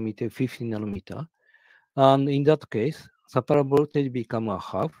 100 nanometer, 50 nanometer. And in that case, supply voltage become a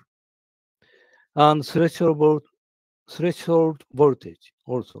half. And threshold voltage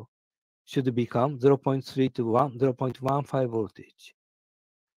also should become 0.3 to 0.15 voltage.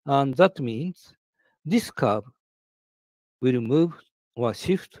 And that means this curve will move or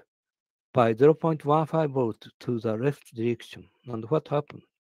shift by 0.15 volt to the left direction. And what happened?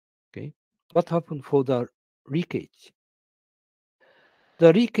 Okay, what happened for the leakage?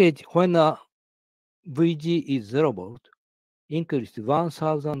 The leakage when a VG is 0 volt increased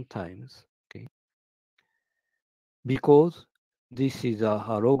 1,000 times, okay, because this is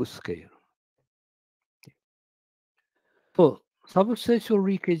a log scale. So substation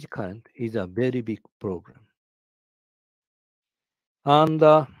leakage current is a very big problem. And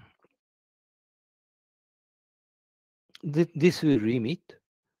this will limit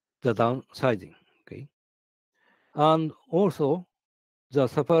the downsizing, okay? And also, the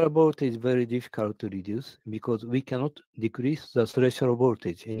supply voltage is very difficult to reduce because we cannot decrease the threshold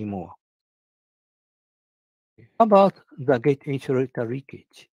voltage anymore. How about the gate insulator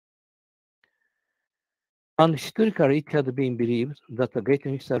leakage? And historically, it had been believed that the gate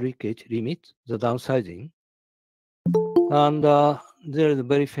insulator leakage limits the downsizing. And there is a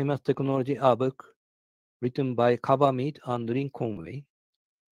very famous technology book written by Kabamead and Lynn Conway.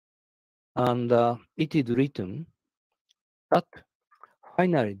 And it is written that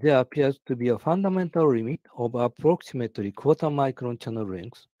finally there appears to be a fundamental limit of approximately quarter micron channel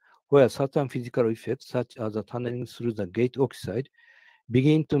length, where certain physical effects, such as the tunneling through the gate oxide,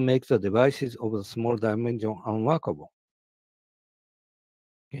 begin to make the devices of the small dimension unworkable.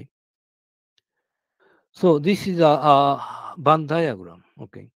 Okay. So this is a band diagram.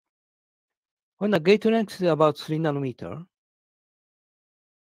 Okay. When the gate length is about 3 nanometer,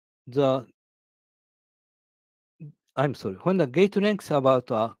 when the gate length is about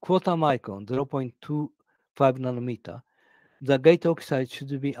a quarter micron, 0.25 nanometer, the gate oxide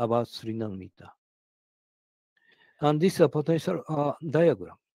should be about 3 nanometer. And this is a potential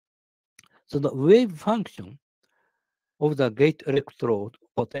diagram. So the wave function of the gate electron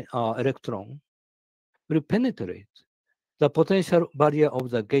will penetrate the potential barrier of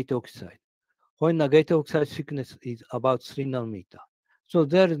the gate oxide when the gate oxide thickness is about 3 nanometer. So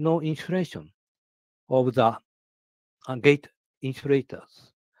there is no insulation of the gate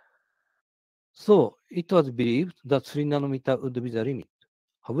insulators. So it was believed that 3 nanometer would be the limit.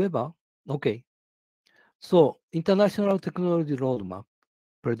 However, okay, so international technology roadmap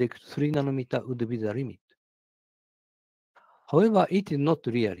predicts 3 nanometer would be the limit. However, it is not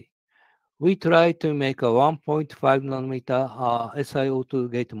really. We try to make a 1.5 nanometer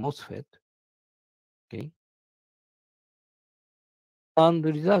SiO2 gate MOSFET. Okay. And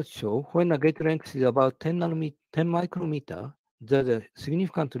the results show when the gate length is about 10 micrometer, there's a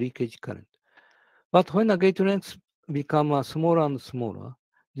significant leakage current. But when the gate length becomes smaller and smaller,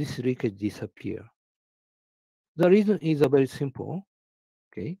 this leakage disappears. The reason is very simple.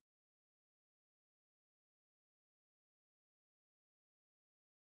 Okay.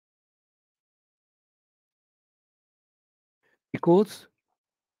 Because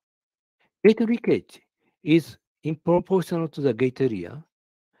gate leakage is in proportional to the gate area,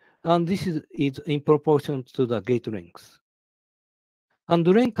 and this is in proportion to the gate length. And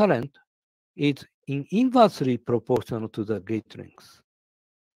drain current is inversely proportional to the gate length.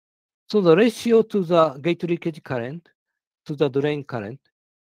 So the ratio to the gate leakage current to the drain current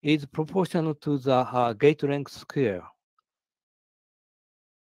is proportional to the gate length square.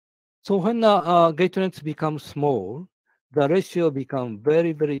 So when the gate length becomes small, the ratio becomes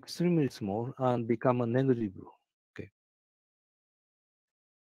very, very extremely small and become negligible. Okay.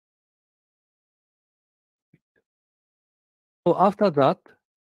 So after that,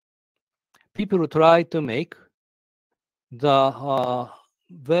 people try to make the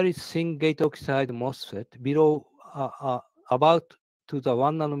very thin gate oxide MOSFET below about to the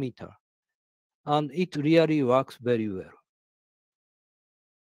 1 nanometer, and it really works very well.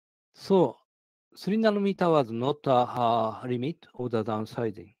 So 3 nanometer was not a limit of the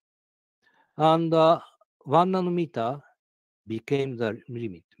downsizing, and 1 nanometer became the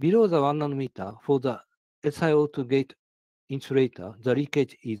limit. Below the 1 nanometer for the SiO2 gate insulator, the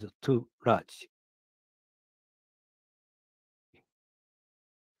leakage is too large.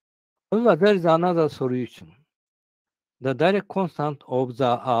 However, there is another solution. The direct constant of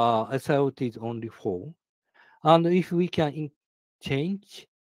the SiO2 is only 4. And if we can change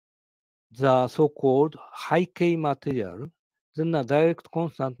the so-called high K material, then the direct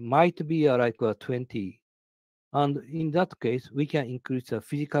constant might be like a 20. And in that case, we can increase the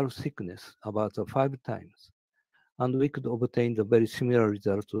physical thickness about 5 times. And we could obtain the very similar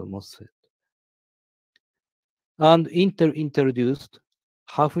result to the MOSFET. And Intel introduced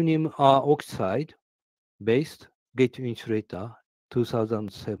hafnium oxide-based gate insulator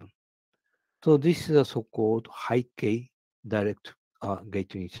 2007. So this is a so-called high K direct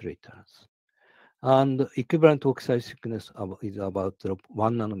gate insulators. And equivalent oxide thickness is about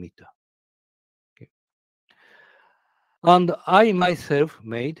 1 nanometer. Okay. And I myself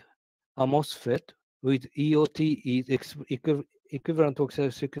made a MOSFET with EOT is equivalent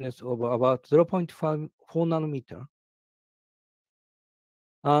oxide thickness of about 0.54 nanometer.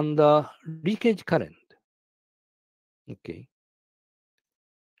 And leakage current. Okay.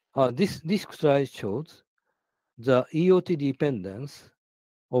 This slide shows the EOT dependence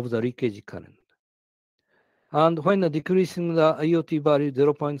of the leakage current. And when decreasing the EOT value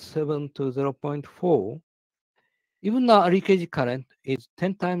 0.7 to 0.4, even the leakage current is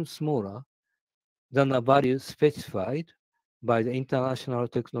 10 times smaller than the value specified by the international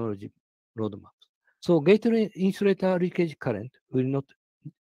technology roadmap. So gate insulator leakage current will not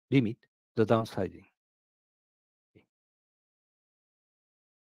limit the downsizing.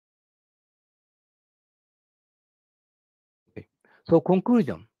 Okay. So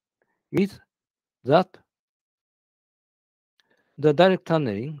conclusion is that the direct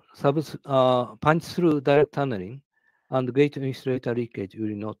tunneling, punch-through direct tunneling, and gate insulator leakage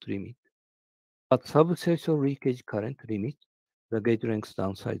will not limit, but substation leakage current limits the gate length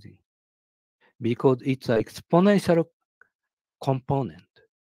downsizing because it's an exponential component.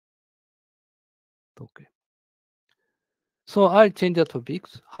 Okay. So I'll change the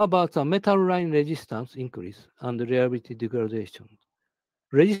topics. How about the metal line resistance increase and reliability degradation?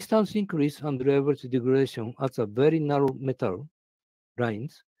 Resistance increase and reliability degradation at the very narrow metal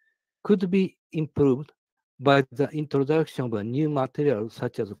lines could be improved by the introduction of a new material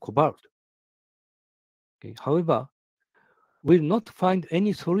such as cobalt. Okay. However, we'll not find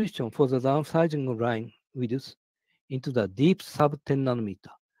any solution for the downsizing of line widths into the deep sub 10 nanometer.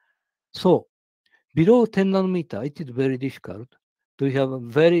 So below 10 nanometer, it is very difficult to have a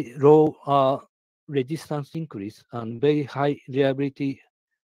very low resistance increase and very high reliability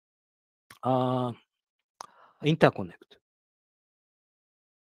interconnect.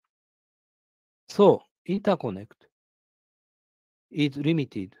 So interconnect is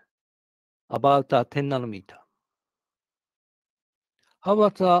limited about 10 nanometer. How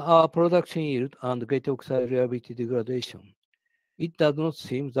about the production yield and gate oxide reliability degradation? It does not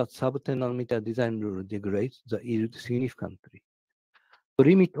seem that sub-10 nanometer design rule degrades the yield significantly. The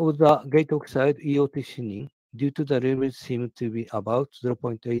limit of the gate oxide EOT thinning due to the levels seem to be about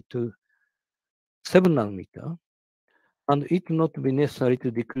 0.8 to 7 nanometer, and it not be necessary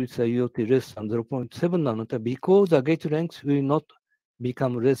to decrease the EOT less than 0.7 nanometer because the gate length will not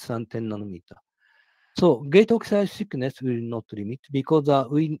become less than 10 nanometer. So gate oxide thickness will not limit because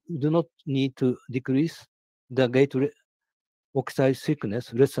we do not need to decrease the gate oxide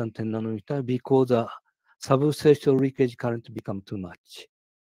thickness less than 10 nanometer because the substation leakage current become too much.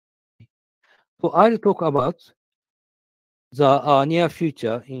 So I'll talk about the near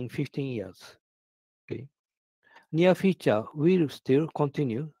future in 15 years. Okay. Near future will still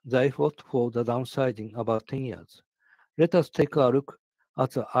continue the effort for the downsizing about 10 years. Let us take a look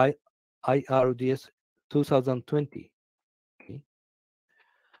at the IRDS 2020. Okay.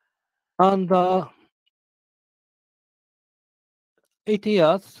 And 8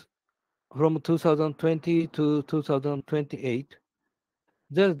 years from 2020 to 2028,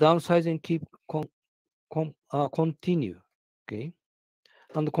 the downsizing keep continue. Okay.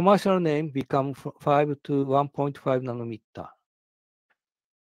 And the commercial name become 5 to 1.5 nanometer.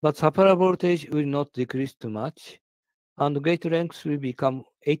 But supply voltage will not decrease too much, and gate length will become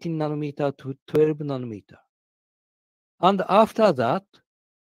 18 nanometer to 12 nanometer. And after that,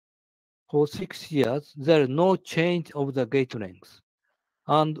 for 6 years, there is no change of the gate length.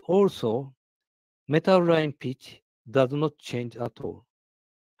 And also, metal line pitch does not change at all.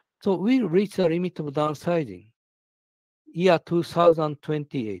 So we reach the limit of downsizing year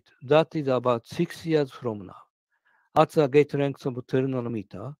 2028. That is about 6 years from now. At the gate length of 12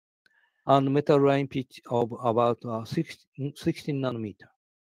 nanometer and metal line pitch of about 16 nanometer.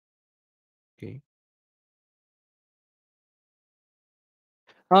 Okay.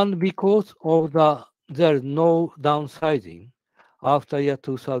 And because of there is no downsizing after year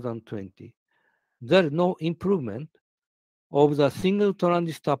 2020, there is no improvement of the single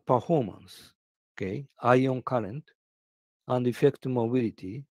transistor performance, okay, ion current and effective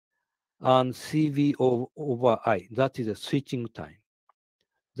mobility, and CV over I, that is a switching time.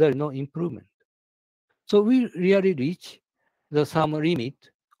 There is no improvement. So we really reach the some limit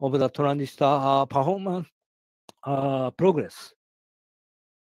of the transistor performance progress.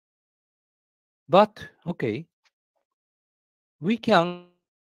 But okay, we can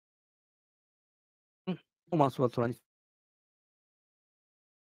performance of transistor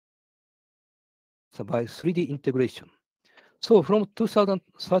by 3D integration. So from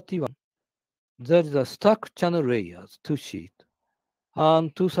 2031, there is a stack channel layers, 2 sheet.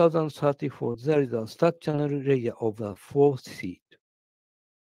 And 2034, there is a stack channel layer of the 4th sheet.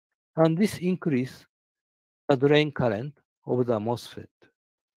 And this increase the drain current of the MOSFET.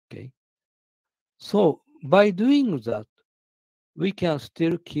 Okay. So by doing that, we can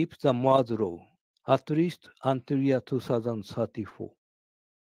still keep the Moore's law, at least until year 2034.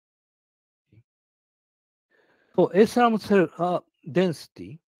 So SRAM cell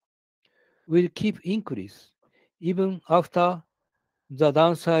density will keep increase even after the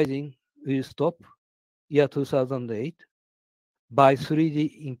downsizing will stop year 2008 by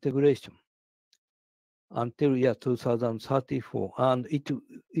 3D integration until year 2034, and it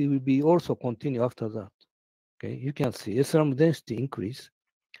will be also continue after that. Okay, you can see SRAM density increase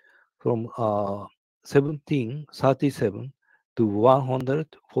from 1737 to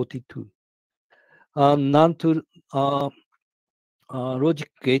 142. And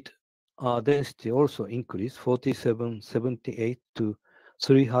logic gate density also increased 4778 to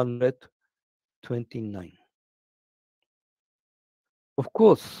 329. Of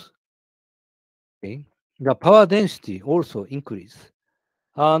course, okay, the power density also increased,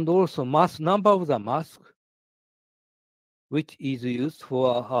 and also number of the mask which is used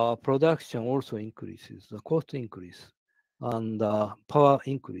for production also increases, the cost increase, and power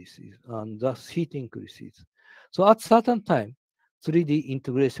increases, and thus heat increases. So at certain time, 3D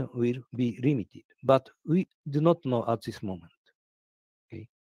integration will be limited, but we do not know at this moment. Okay.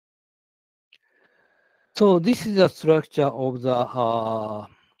 So this is the structure of the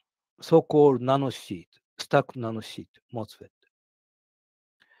so-called nanosheet, stacked nanosheet MOSFET.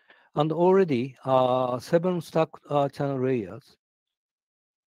 And already 7 stacked channel layers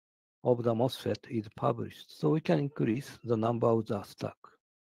of the MOSFET is published. So we can increase the number of the stack.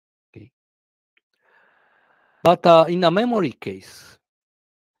 Okay. But in a memory case,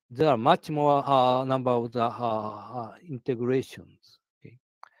 there are much more number of the integrations. Okay.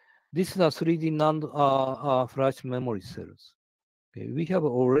 This is a 3D NAND flash memory cells. Okay. We have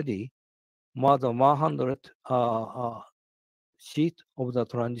already more than 100 sheet of the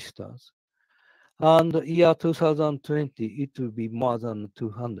transistors. And year 2020, it will be more than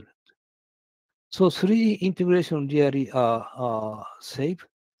 200. So 3D integration really save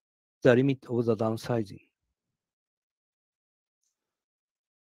the limit of the downsizing.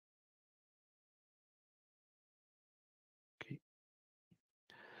 Okay.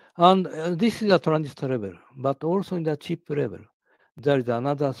 And this is a transistor level, but also in the chip level, there is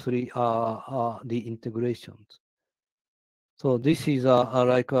another 3D integrations. So this is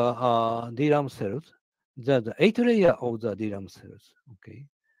like DRAM cells. There's the 8 layer of the DRAM cells. Okay,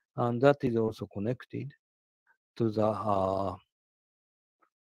 and that is also connected to the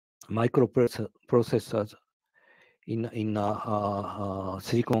microprocessors in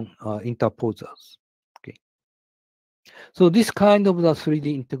silicon interposers. Okay, so this kind of the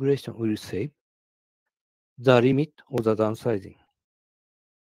 3D integration will save the limit of the downsizing.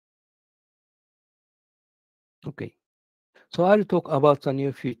 Okay, so I'll talk about the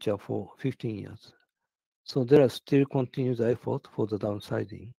near future for 15 years. So there are still continuous effort for the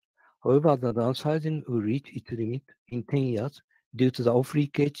downsizing. However, the downsizing will reach its limit in 10 years due to the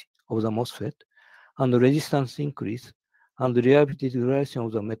off-leakage of the MOSFET and the resistance increase and the reliability degradation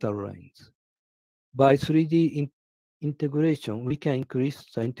of the metal lines. By 3D integration, we can increase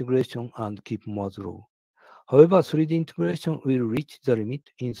the integration and keep Moore's law. However, 3D integration will reach the limit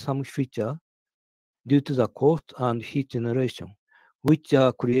in some future due to the cost and heat generation, which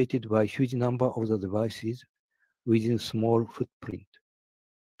are created by huge number of the devices within small footprint.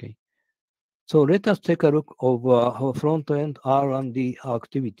 Okay. So let us take a look of our front-end R&D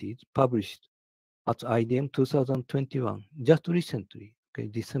activities published at IDM 2021, just recently, okay,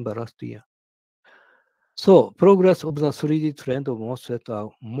 December last year. So progress of the 3D trend of MOSFET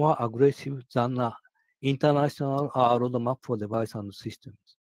are more aggressive than the international roadmap for device and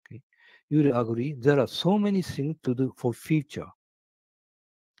systems. Okay. You will agree there are so many things to do for future.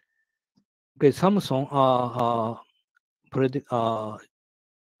 Okay, Samsung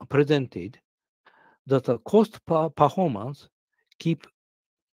presented that the cost performance keep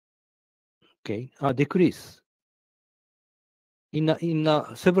decrease in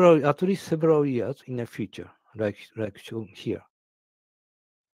several, at least several years in the future, like shown here.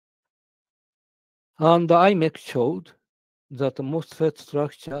 And the IMEC showed that the MOSFET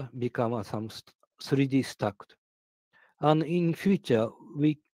structure become some 3D stacked. And in future,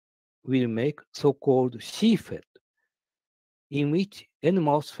 we will make so-called CFET, in which N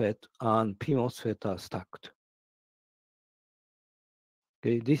MOSFET and P MOSFET are stacked.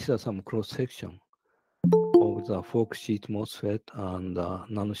 Okay, this is some cross-section of the fork sheet MOSFET and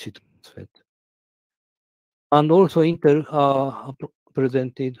nanosheet MOSFET. And also Intel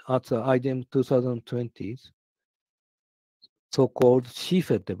presented at the IDM 2020s so-called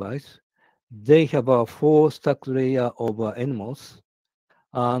CFET device. They have a 4 stack layer of NMOS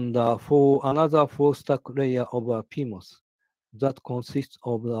and for another 4 stack layer of PMOS. that consists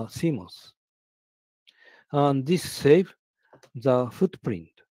of the CMOS. And this saves the footprint.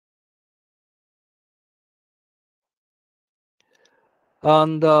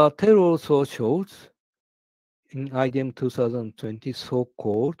 And the table also shows in IDM 2020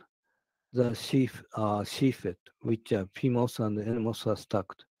 so-called the sheafet, which PMOS and NMOS are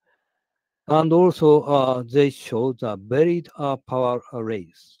stacked. And also they show the buried power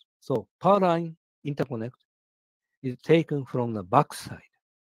arrays. So power line interconnect is taken from the backside.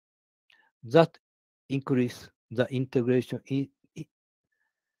 That increase the integration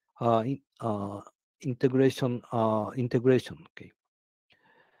integration. Okay.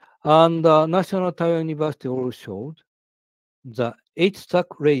 And National Taiwan University also showed the 8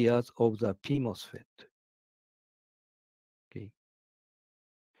 stack layers of the PMOSFET. Okay.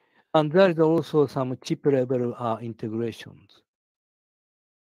 And there is also some chip level integrations.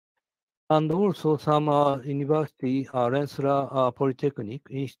 And also some university, Rensselaer Polytechnic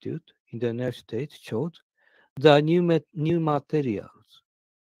Institute in the United States showed the new materials,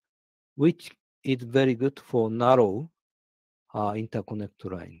 which is very good for narrow interconnect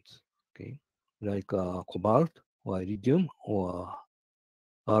lines, okay, like cobalt or iridium or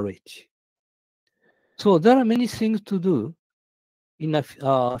RH. So there are many things to do in the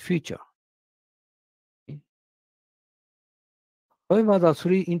future. Okay. However, the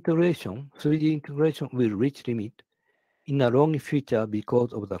 3D integration will reach limit in the long future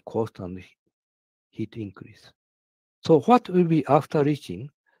because of the cost and heat increase. So what will be after reaching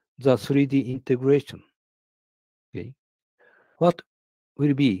the 3D integration? Okay. What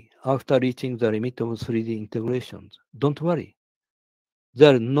will be after reaching the limit of 3D integrations? Don't worry.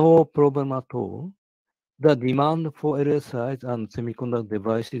 There is no problem at all. The demand for LSIs and semiconductor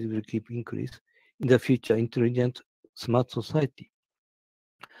devices will keep increase in the future intelligent smart society.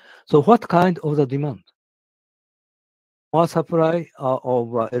 So what kind of the demand? More supply of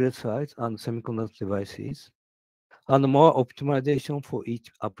LSIs and semiconductor devices, and more optimization for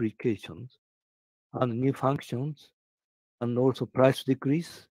each application, and new functions, and also price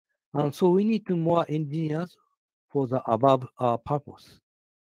decrease. And so we need to more engineers for the above purpose.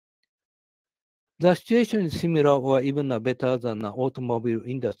 The situation is similar or even better than the automobile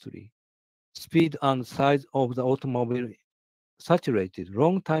industry. Speed and size of the automobile saturated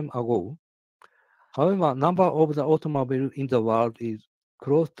long time ago. However, number of the automobile in the world is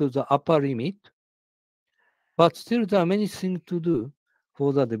close to the upper limit, but still there are many things to do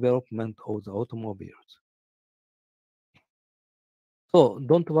for the development of the automobiles. So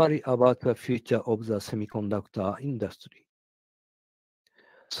don't worry about the future of the semiconductor industry.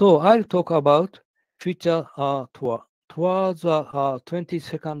 So I'll talk about future towards the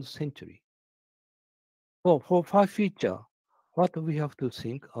 22nd century. So for future, what we have to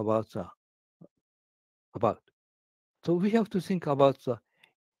think about So we have to think about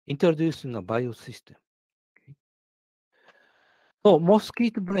introducing a biosystem. Okay. So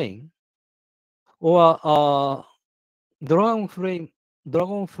mosquito brain or dragonfly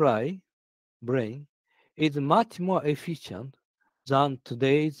brain is much more efficient than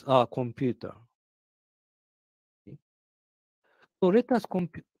today's computer. Okay. So let us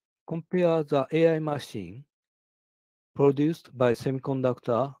compare the AI machine produced by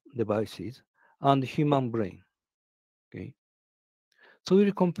semiconductor devices and human brain. Okay. So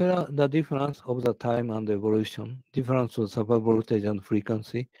we'll compare the difference of the time and evolution, difference of supply voltage and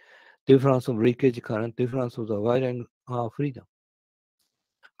frequency, difference of leakage current, difference of the wiring freedom.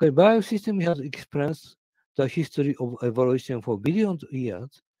 Okay, biosystem has experienced the history of evolution for billions of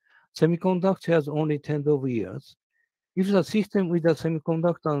years. Semiconductor has only tens of years. If the system with the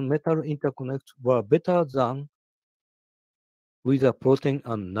semiconductor and metal interconnects were better than with a protein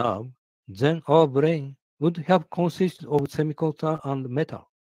and nerve, then our brain would have consisted of semiconductor and metal.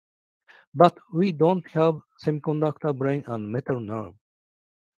 But we don't have semiconductor brain and metal nerve.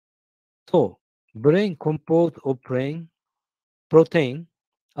 So brain composed of protein,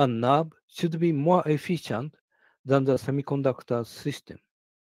 and nerve should be more efficient than the semiconductor system.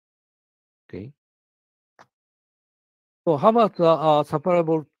 Okay. So how about the supply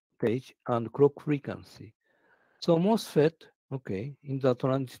voltage and clock frequency? So MOSFET, okay, in the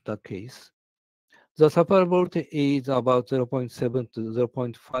transistor case, the supply voltage is about 0.7 to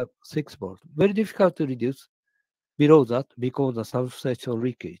 0.56 volts. Very difficult to reduce below that because of the substation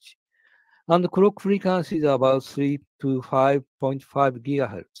leakage. And the clock frequency is about 3 to 5.5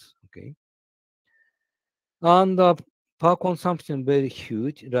 gigahertz. Okay. And the power consumption very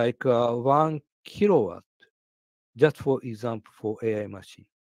huge, like 1 kilowatt, just for example, for AI machine.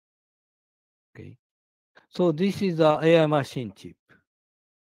 Okay. So this is the AI machine chip.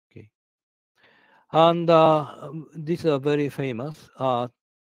 Okay. And this is a very famous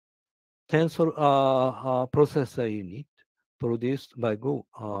tensor processor unit produced by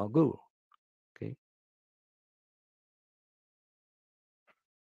Google. Okay.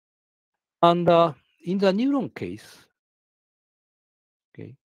 And in the neuron case,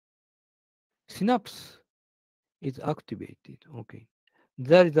 okay, synapse is activated. Okay,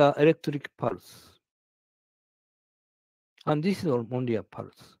 there is an electric pulse, and this is only a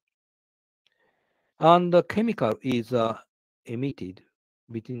pulse. And the chemical is emitted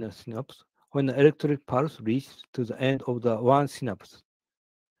between the synapse when the electric pulse reaches to the end of the one synapse.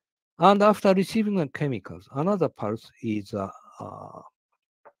 And after receiving the chemicals, another pulse is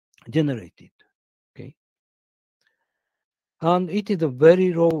generated. Okay, and it is a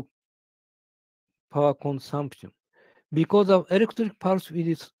very low power consumption because of electric pulse with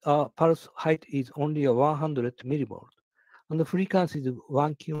its pulse height is only a 100 millivolt, and the frequency is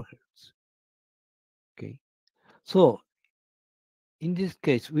 1 kilohertz. Okay, so in this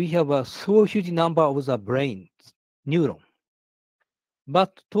case, we have a so huge number of the brain neuron,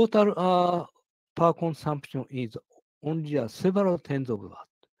 but total power consumption is only several tens of watts.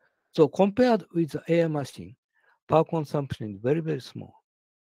 So compared with the AI machine, power consumption is very, very small.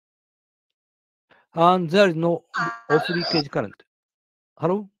 And there is no off leakage current.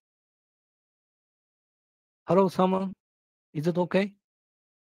 Hello? Hello, someone? Is it okay?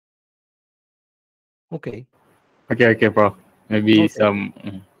 Okay. Okay, Prof. Maybe Okay. some.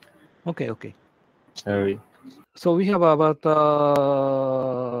 Okay. Sorry. So we have about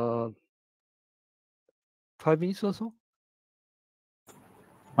 5 minutes or so.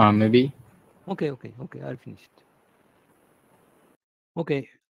 Maybe. Okay. I'll finish it. Okay.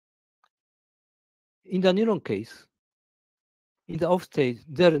 In the neuron case, in the off stage,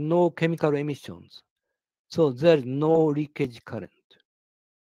 there are no chemical emissions. So there is no leakage current.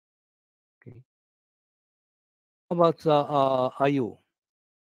 Okay. How about the I/O?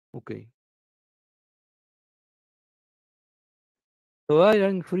 Okay. So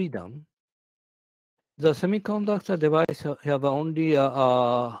wiring freedom, the semiconductor device have only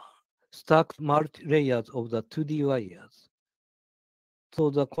stacked multi-layers of the 2D wires. So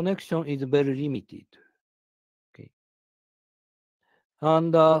the connection is very limited. Okay.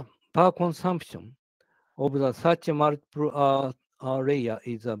 And power consumption of the such a multiple layer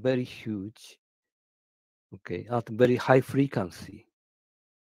is very huge. Okay, at very high frequency.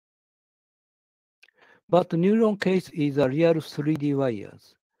 But the neuron case is a real 3D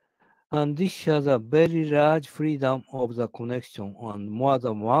wires. And this has a very large freedom of the connection on more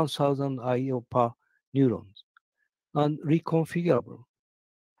than 1000 IO per neurons and reconfigurable.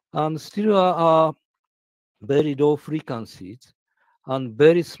 And still very low frequencies and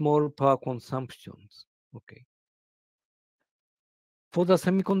very small power consumptions. Okay. For the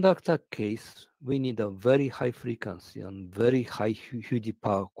semiconductor case, we need a very high frequency and very high huge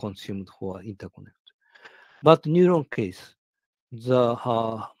power consumed for interconnect. But neuron case, the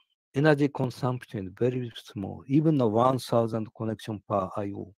energy consumption is very small, even the 1000 connection per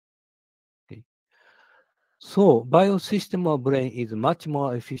IO. Okay. So biosystem of brain is much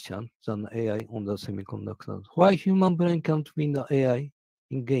more efficient than AI on the semiconductors. Why human brain can't win the AI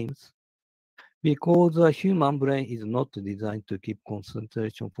in games? Because the human brain is not designed to keep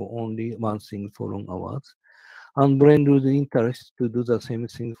concentration for only one thing for long hours, and brain lose interest to do the same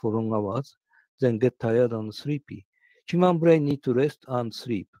thing for long hours, then get tired and sleepy. Human brain need to rest and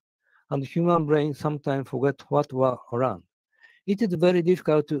sleep, and human brain sometimes forget what were around. It is very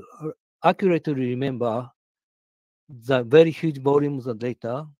difficult to accurately remember the very huge volumes of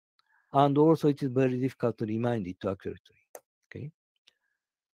data, and also it is very difficult to remind it accurately. Okay.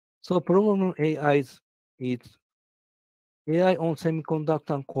 So problem AI is AI on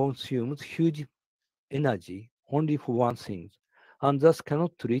semiconductor consumes huge energy only for one thing, and thus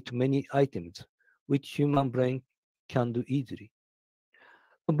cannot treat many items, which human brain can do easily.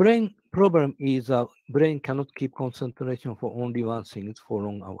 The brain problem is a brain cannot keep concentration for only one thing for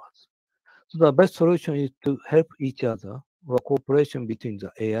long hours. So the best solution is to help each other or cooperation between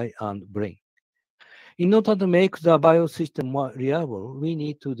the AI and brain. In order to make the biosystem more reliable, we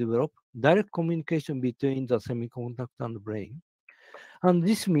need to develop direct communication between the semiconductor and the brain. And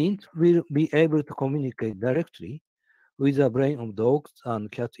this means we'll be able to communicate directly with the brain of dogs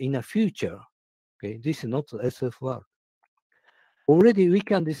and cats in the future. Okay, this is not the SF world. Already we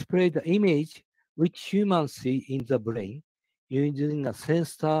can display the image which humans see in the brain using a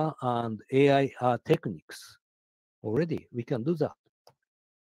sensor and AI techniques. Already we can do that.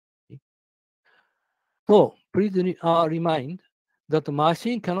 Okay. So please remind that the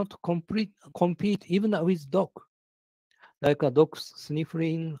machine cannot compete even with dog. like dogs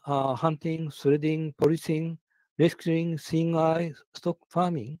sniffing, hunting, threading, policing, rescuing, seeing eye, stock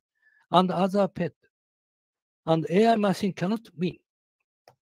farming, and other pet. And AI machine cannot win.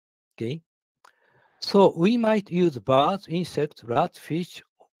 Okay. So we might use birds, insects, rats, fish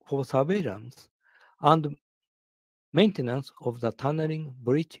for surveillance and maintenance of the tunneling,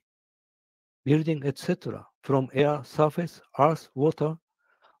 bridge, building, etc. from air, surface, earth, water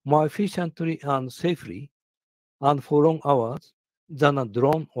more efficiently and safely and for long hours than a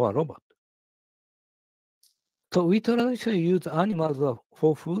drone or a robot. So we traditionally use animals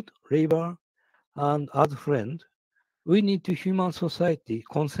for food, labor, and as friends. We need to human society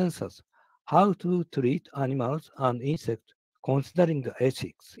consensus how to treat animals and insects considering the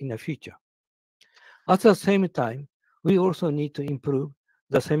ethics in the future. At the same time, we also need to improve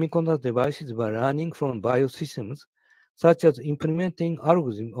the semiconductor devices by learning from biosystems, such as implementing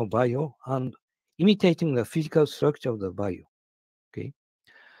algorithms of bio and imitating the physical structure of the bio. Okay.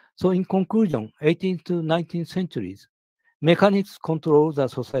 So in conclusion, 18th to 19th centuries, mechanics control the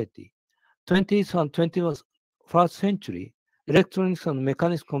society. 20th and 21st century, electronics and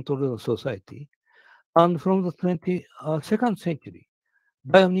mechanics control the society. And from the 22nd century,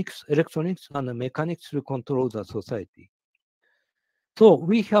 bionics, electronics, and mechanics will control the society. So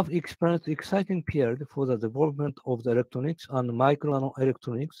we have experienced exciting period for the development of the electronics and micro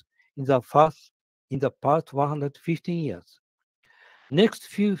electronics in the past 115 years. Next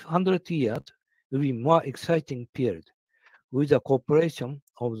few hundred years will be more exciting period with the cooperation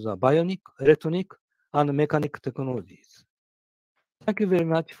of the bionic, electronic, and mechanic technologies. Thank you very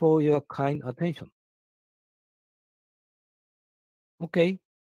much for your kind attention. Okay.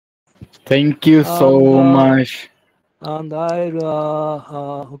 Thank you so much. And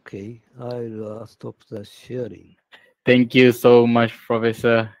I'll stop the sharing. Thank you so much,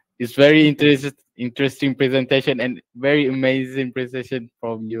 Professor. It's very interesting presentation and very amazing presentation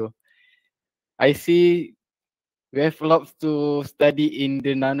from you. I see we have lots to study in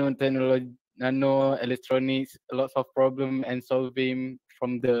the nanotechnology, nanoelectronics, lots of problem and solving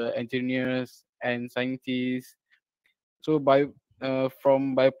from the engineers and scientists. So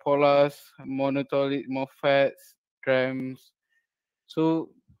from bipolars, monotonic, MOSFETs, trams. So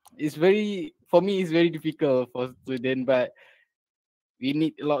it's very for me it's very difficult for student, but we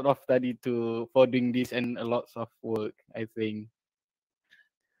need a lot of study for doing this and a lot of work, I think.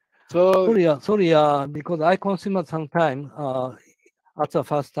 So Sorry, because I consumed some time at the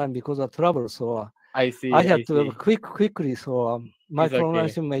first time because of trouble. So I see. I had I see. to quickly. So my It's okay.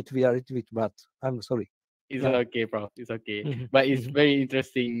 pronunciation might be a little bit bad. I'm sorry. It's Yeah. okay, Prof. It's okay. Mhm, But it's mhm. very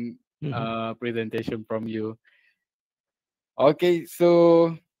interesting Mhm. presentation from you. Okay,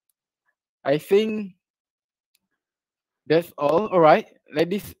 so I think that's all. All right,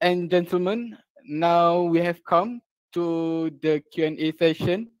 ladies and gentlemen. Now we have come to the Q&A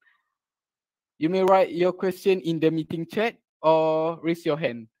session. You may write your question in the meeting chat or raise your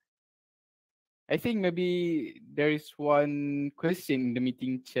hand. I think maybe there is one question in the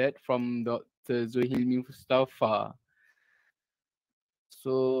meeting chat from Dr. Zuhilmi Mustafa.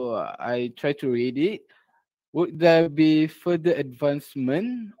 So I try to read it. Would there be further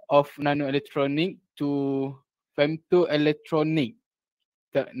advancement of nanoelectronic to femtoelectronic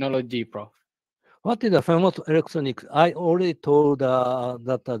technology, Prof? What is the femtoelectronics? I already told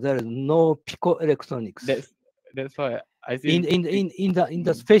that there is no picoelectronics. That's why I see. In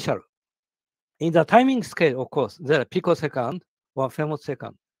the special, in the timing scale, of course, there are picosecond or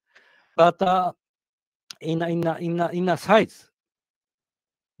femtosecond, but in a size,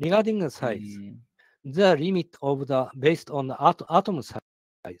 regarding the size, the limit of the based on the atom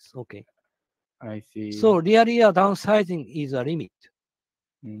size. Okay. I see. So really, downsizing is a limit.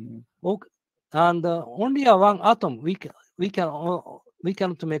 Okay. And only one atom we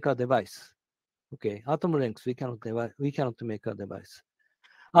cannot make a device. Okay, atom length we cannot make a device.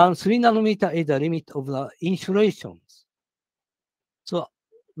 And 3 nanometer is the limit of the insulations. So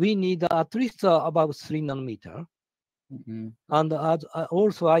we need at least about 3 nanometer. And as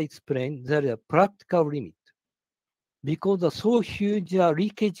also I explained, there is a practical limit because of so huge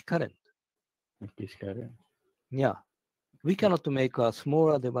leakage current. Leakage current. Yeah, we cannot make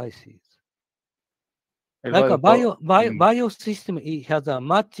smaller devices. Like a bio system, it has a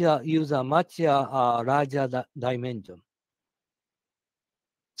much larger dimension.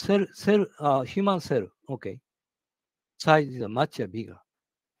 Human cell, okay, size is much bigger.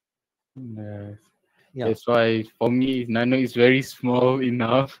 Yes. Yeah. That's why for me, nano is very small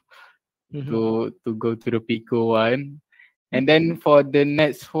enough to go to the pico one. And then for the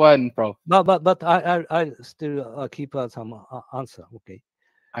next one, Prof. But I still keep some answer. Okay.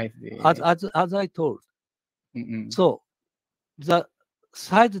 I see. As I told. So the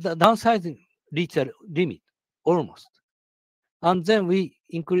the downside reach a limit almost. And then we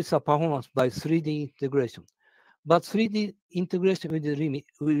increase the performance by 3D integration. But 3D integration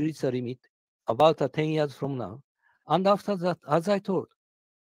will reach a limit about 10 years from now. And after that, as I told,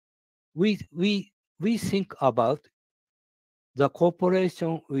 we think about the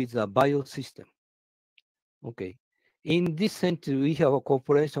cooperation with the biosystem. Okay. In this century, we have a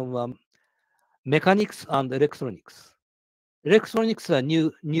cooperation of mechanics and electronics. Electronics are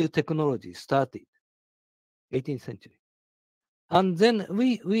new technology started 18th century. And then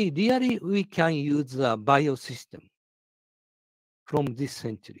we can use the biosystem from this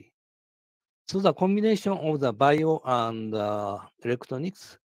century. So the combination of the bio and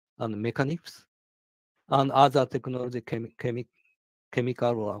electronics and mechanics and other technology,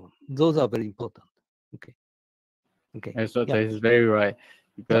 chemical, those are very important. Okay. Okay. That's what Yeah. is very right.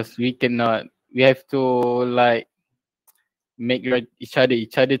 Because we cannot, we have to like make each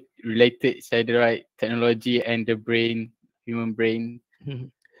other related each other, right? Technology and the brain, human brain.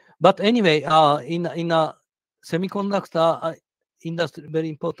 But anyway, in a semiconductor industry, very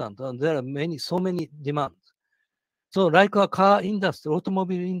important. There are so many demands. So like a car industry,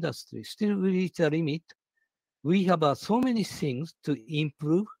 automobile industry, still we reach a limit. We have so many things to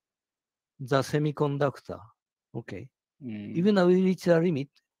improve the semiconductor. Okay. Even though we reach a limit,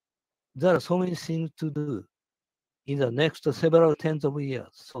 there are so many things to do in the next several tens of years.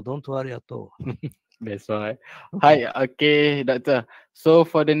 So don't worry at all. That's why. Hi, okay, doctor. So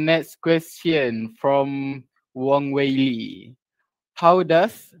for the next question from Wang Wei Li, how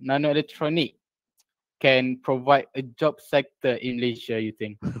does nanoelectronic can provide a job sector in Malaysia? You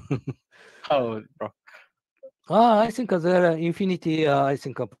think? How, bro? I think there are infinity. I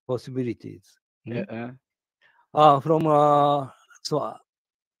think possibilities. From so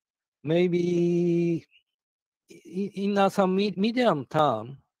maybe in some medium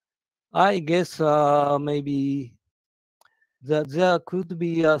term, I guess maybe that there could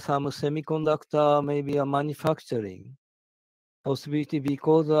be some semiconductor, maybe a manufacturing possibility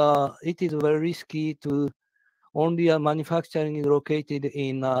because it is very risky to only manufacturing is located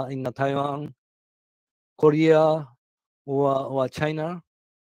in Taiwan, Korea, or China.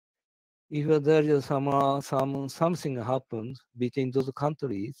 If there is something happens between those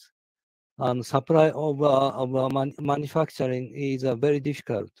countries, and supply of manufacturing is very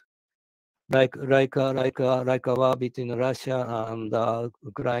difficult. Like a war between Russia and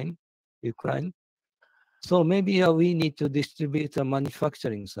Ukraine. So maybe we need to distribute the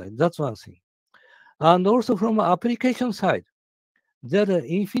manufacturing side. That's one thing. And also from application side, there are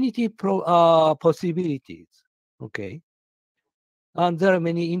infinity possibilities. Okay. And there are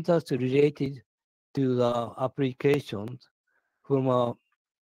many industries related to the applications from a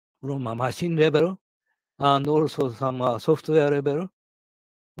machine level and also some software level.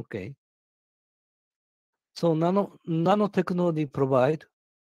 Okay. So nanotechnology provide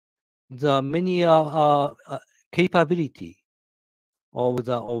the many capability of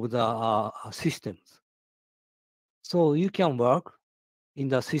the systems. So you can work in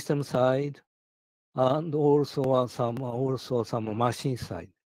the system side and also some machine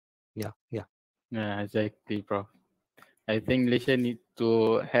side. Yeah. Yeah, exactly, bro. I think Malaysia need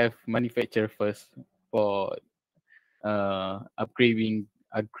to have manufacture first for upgrade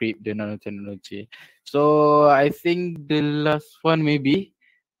the nanotechnology. So I think the last one maybe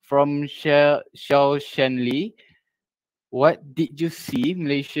from Xiao Shanli. What did you see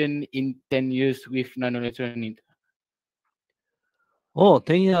Malaysian in 10 years with nanoelectronics? Oh,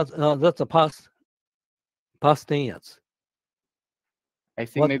 10 years. That's a past 10 years. I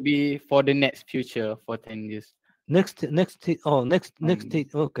think What maybe for the next future for 10 years. next? Okay,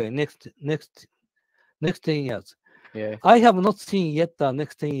 next 10 years. Yeah, I have not seen yet the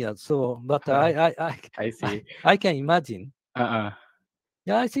next 10 years. So, but I see. I can imagine. Uh-uh.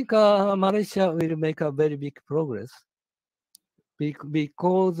 Yeah, I think Malaysia will make a very big progress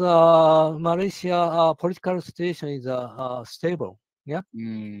because Malaysia political situation is stable. Yeah,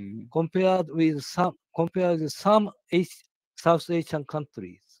 compared with some South Asian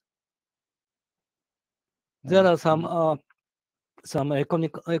countries. There are some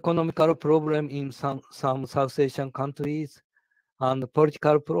economical problem in some South Asian countries and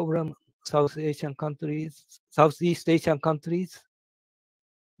political problem Southeast Asian countries.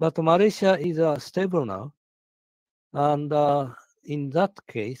 But Malaysia is stable now, and in that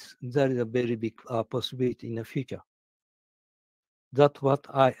case, there is a very big possibility in the future. That's what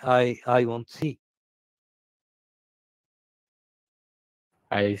I want to see.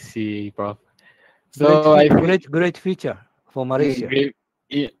 I see, Prof. So I think Great future for Malaysia. great.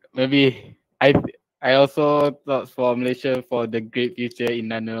 Maybe I I also thought for Malaysia for the great future in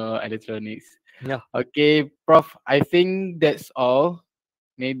nanoelectronics. Yeah. Okay, Prof, I think that's all.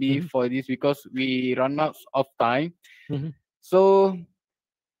 Maybe Mhm. for this because we run out of time. Mhm. So,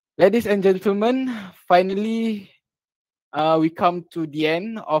 ladies and gentlemen, finally, we come to the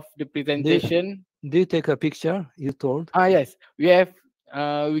end of the presentation. Do you take a picture? You told. Yes, we have.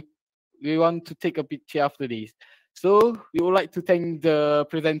 We want to take a picture after this. So we would like to thank the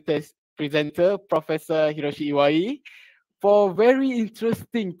presenter, Professor Hiroshi Iwai, for very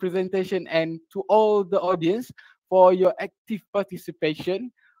interesting presentation, and to all the audience for your active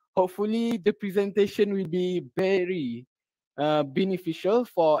participation. Hopefully the presentation will be very beneficial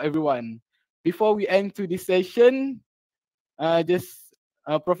for everyone. Before we end to this session, just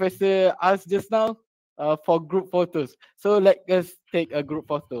Professor asked just now for group photos. So let us take a group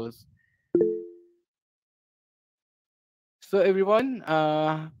photos. So everyone,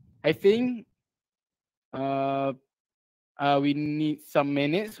 I think uh, we need some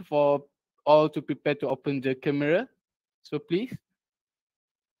minutes for all to prepare to open the camera. So please.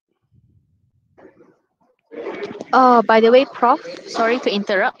 By the way, Prof, sorry to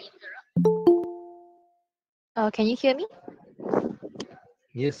interrupt. Can you hear me?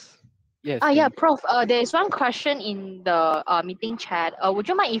 Yes. Yes. Yeah, Prof. There is one question in the meeting chat. Would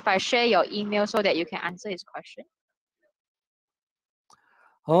you mind if I share your email so that you can answer his question?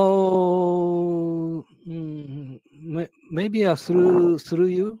 Oh, maybe through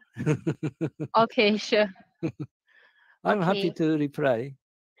you. Okay, sure. I'm happy Okay. to reply,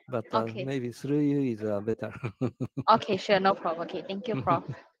 but Okay. maybe through you is better. Okay, sure, no problem. Okay, thank you, Prof.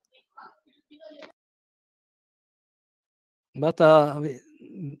 But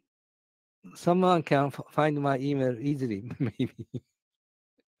someone can find my email easily, maybe.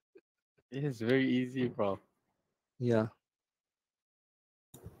 It's very easy, Prof. Yeah.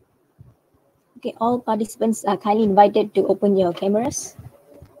 Okay, all participants are kindly invited to open your cameras.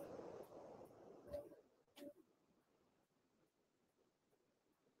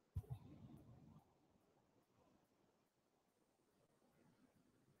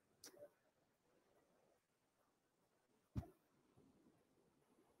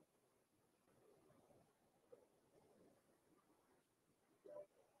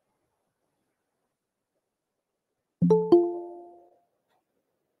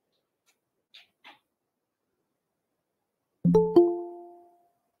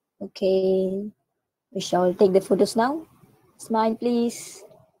 Okay, we shall take the photos now. Smile, please.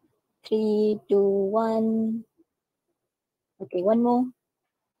 3, 2, 1. Okay, one more.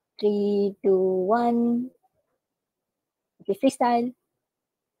 3, 2, 1. Okay, freestyle.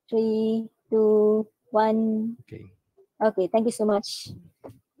 3, 2, 1. Okay. Okay, thank you so much.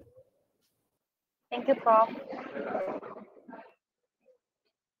 Thank you, Prof.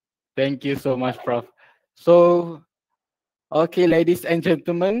 Thank you so much, Prof. So, okay, ladies and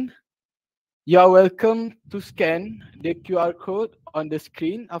gentlemen, you are welcome to scan the QR code on the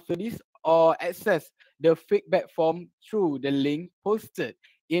screen after this or access the feedback form through the link posted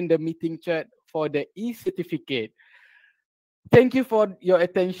in the meeting chat for the e-certificate. Thank you for your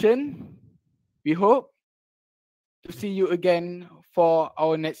attention. We hope to see you again for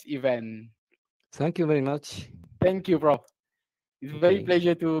our next event. Thank you very much. Thank you, Prof. It's very Okay.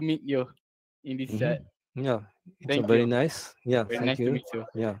 pleasure to meet you in this chat. Yeah, it's Thank very you. nice. Yeah, Very thank nice to you. meet you.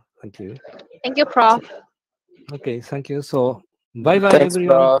 Yeah, thank you. Thank you, Prof. Okay, thank you. So, bye bye, Thanks,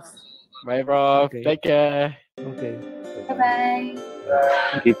 everyone. Prof. Bye, Prof. Okay. Take care. Okay. Bye-bye.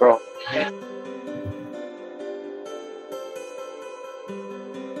 Thank you, Prof.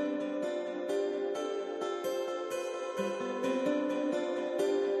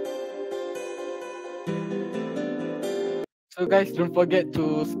 So guys, don't forget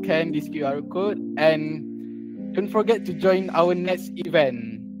to scan this QR code and don't forget to join our next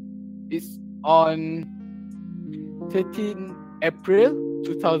event. It's on 13 April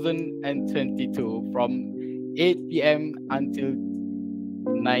 2022 from 8 p.m. until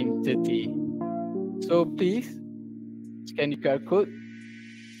 9:30. So please scan the QR code.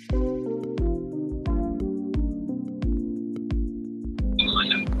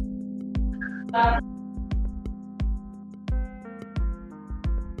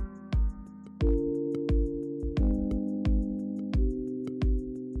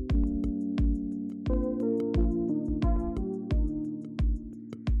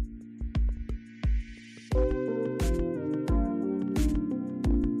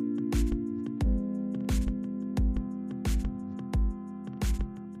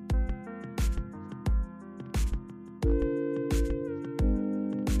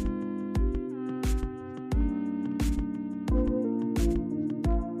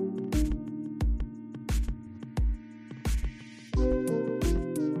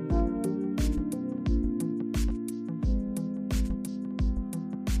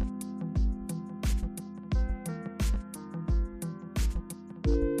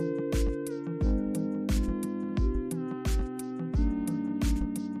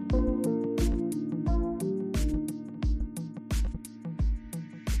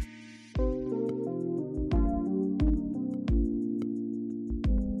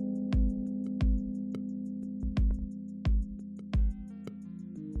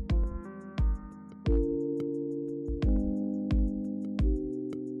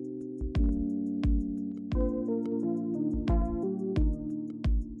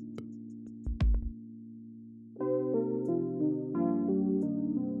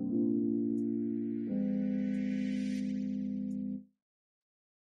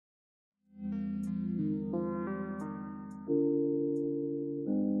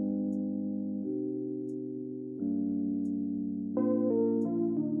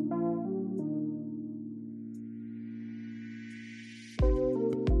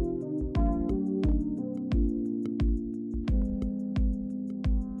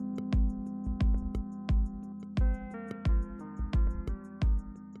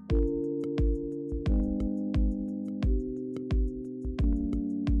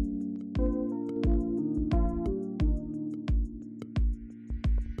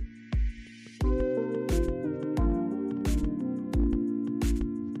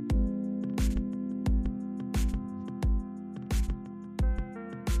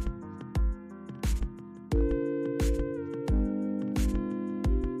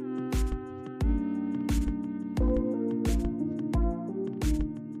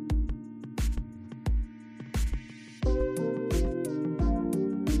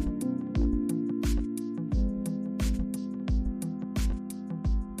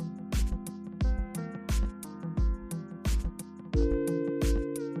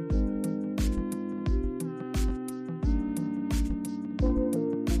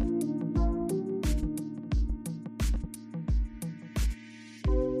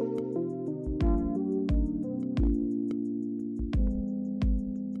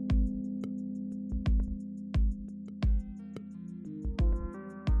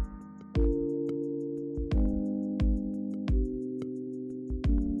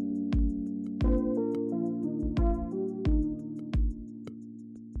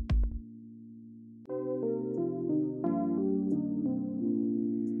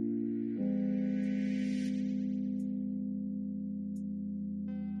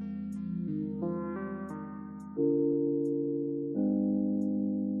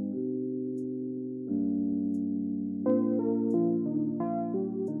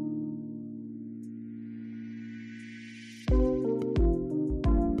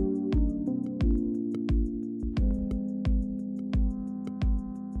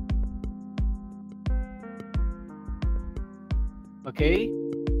 Okay,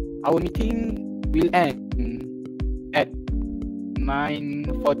 our meeting will end at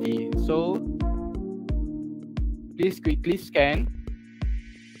 9:40. So please quickly scan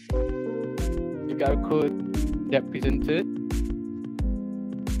the QR code that presented.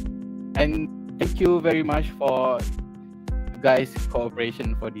 And thank you very much for you guys'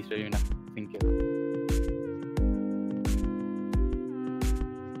 cooperation for this webinar. Thank you.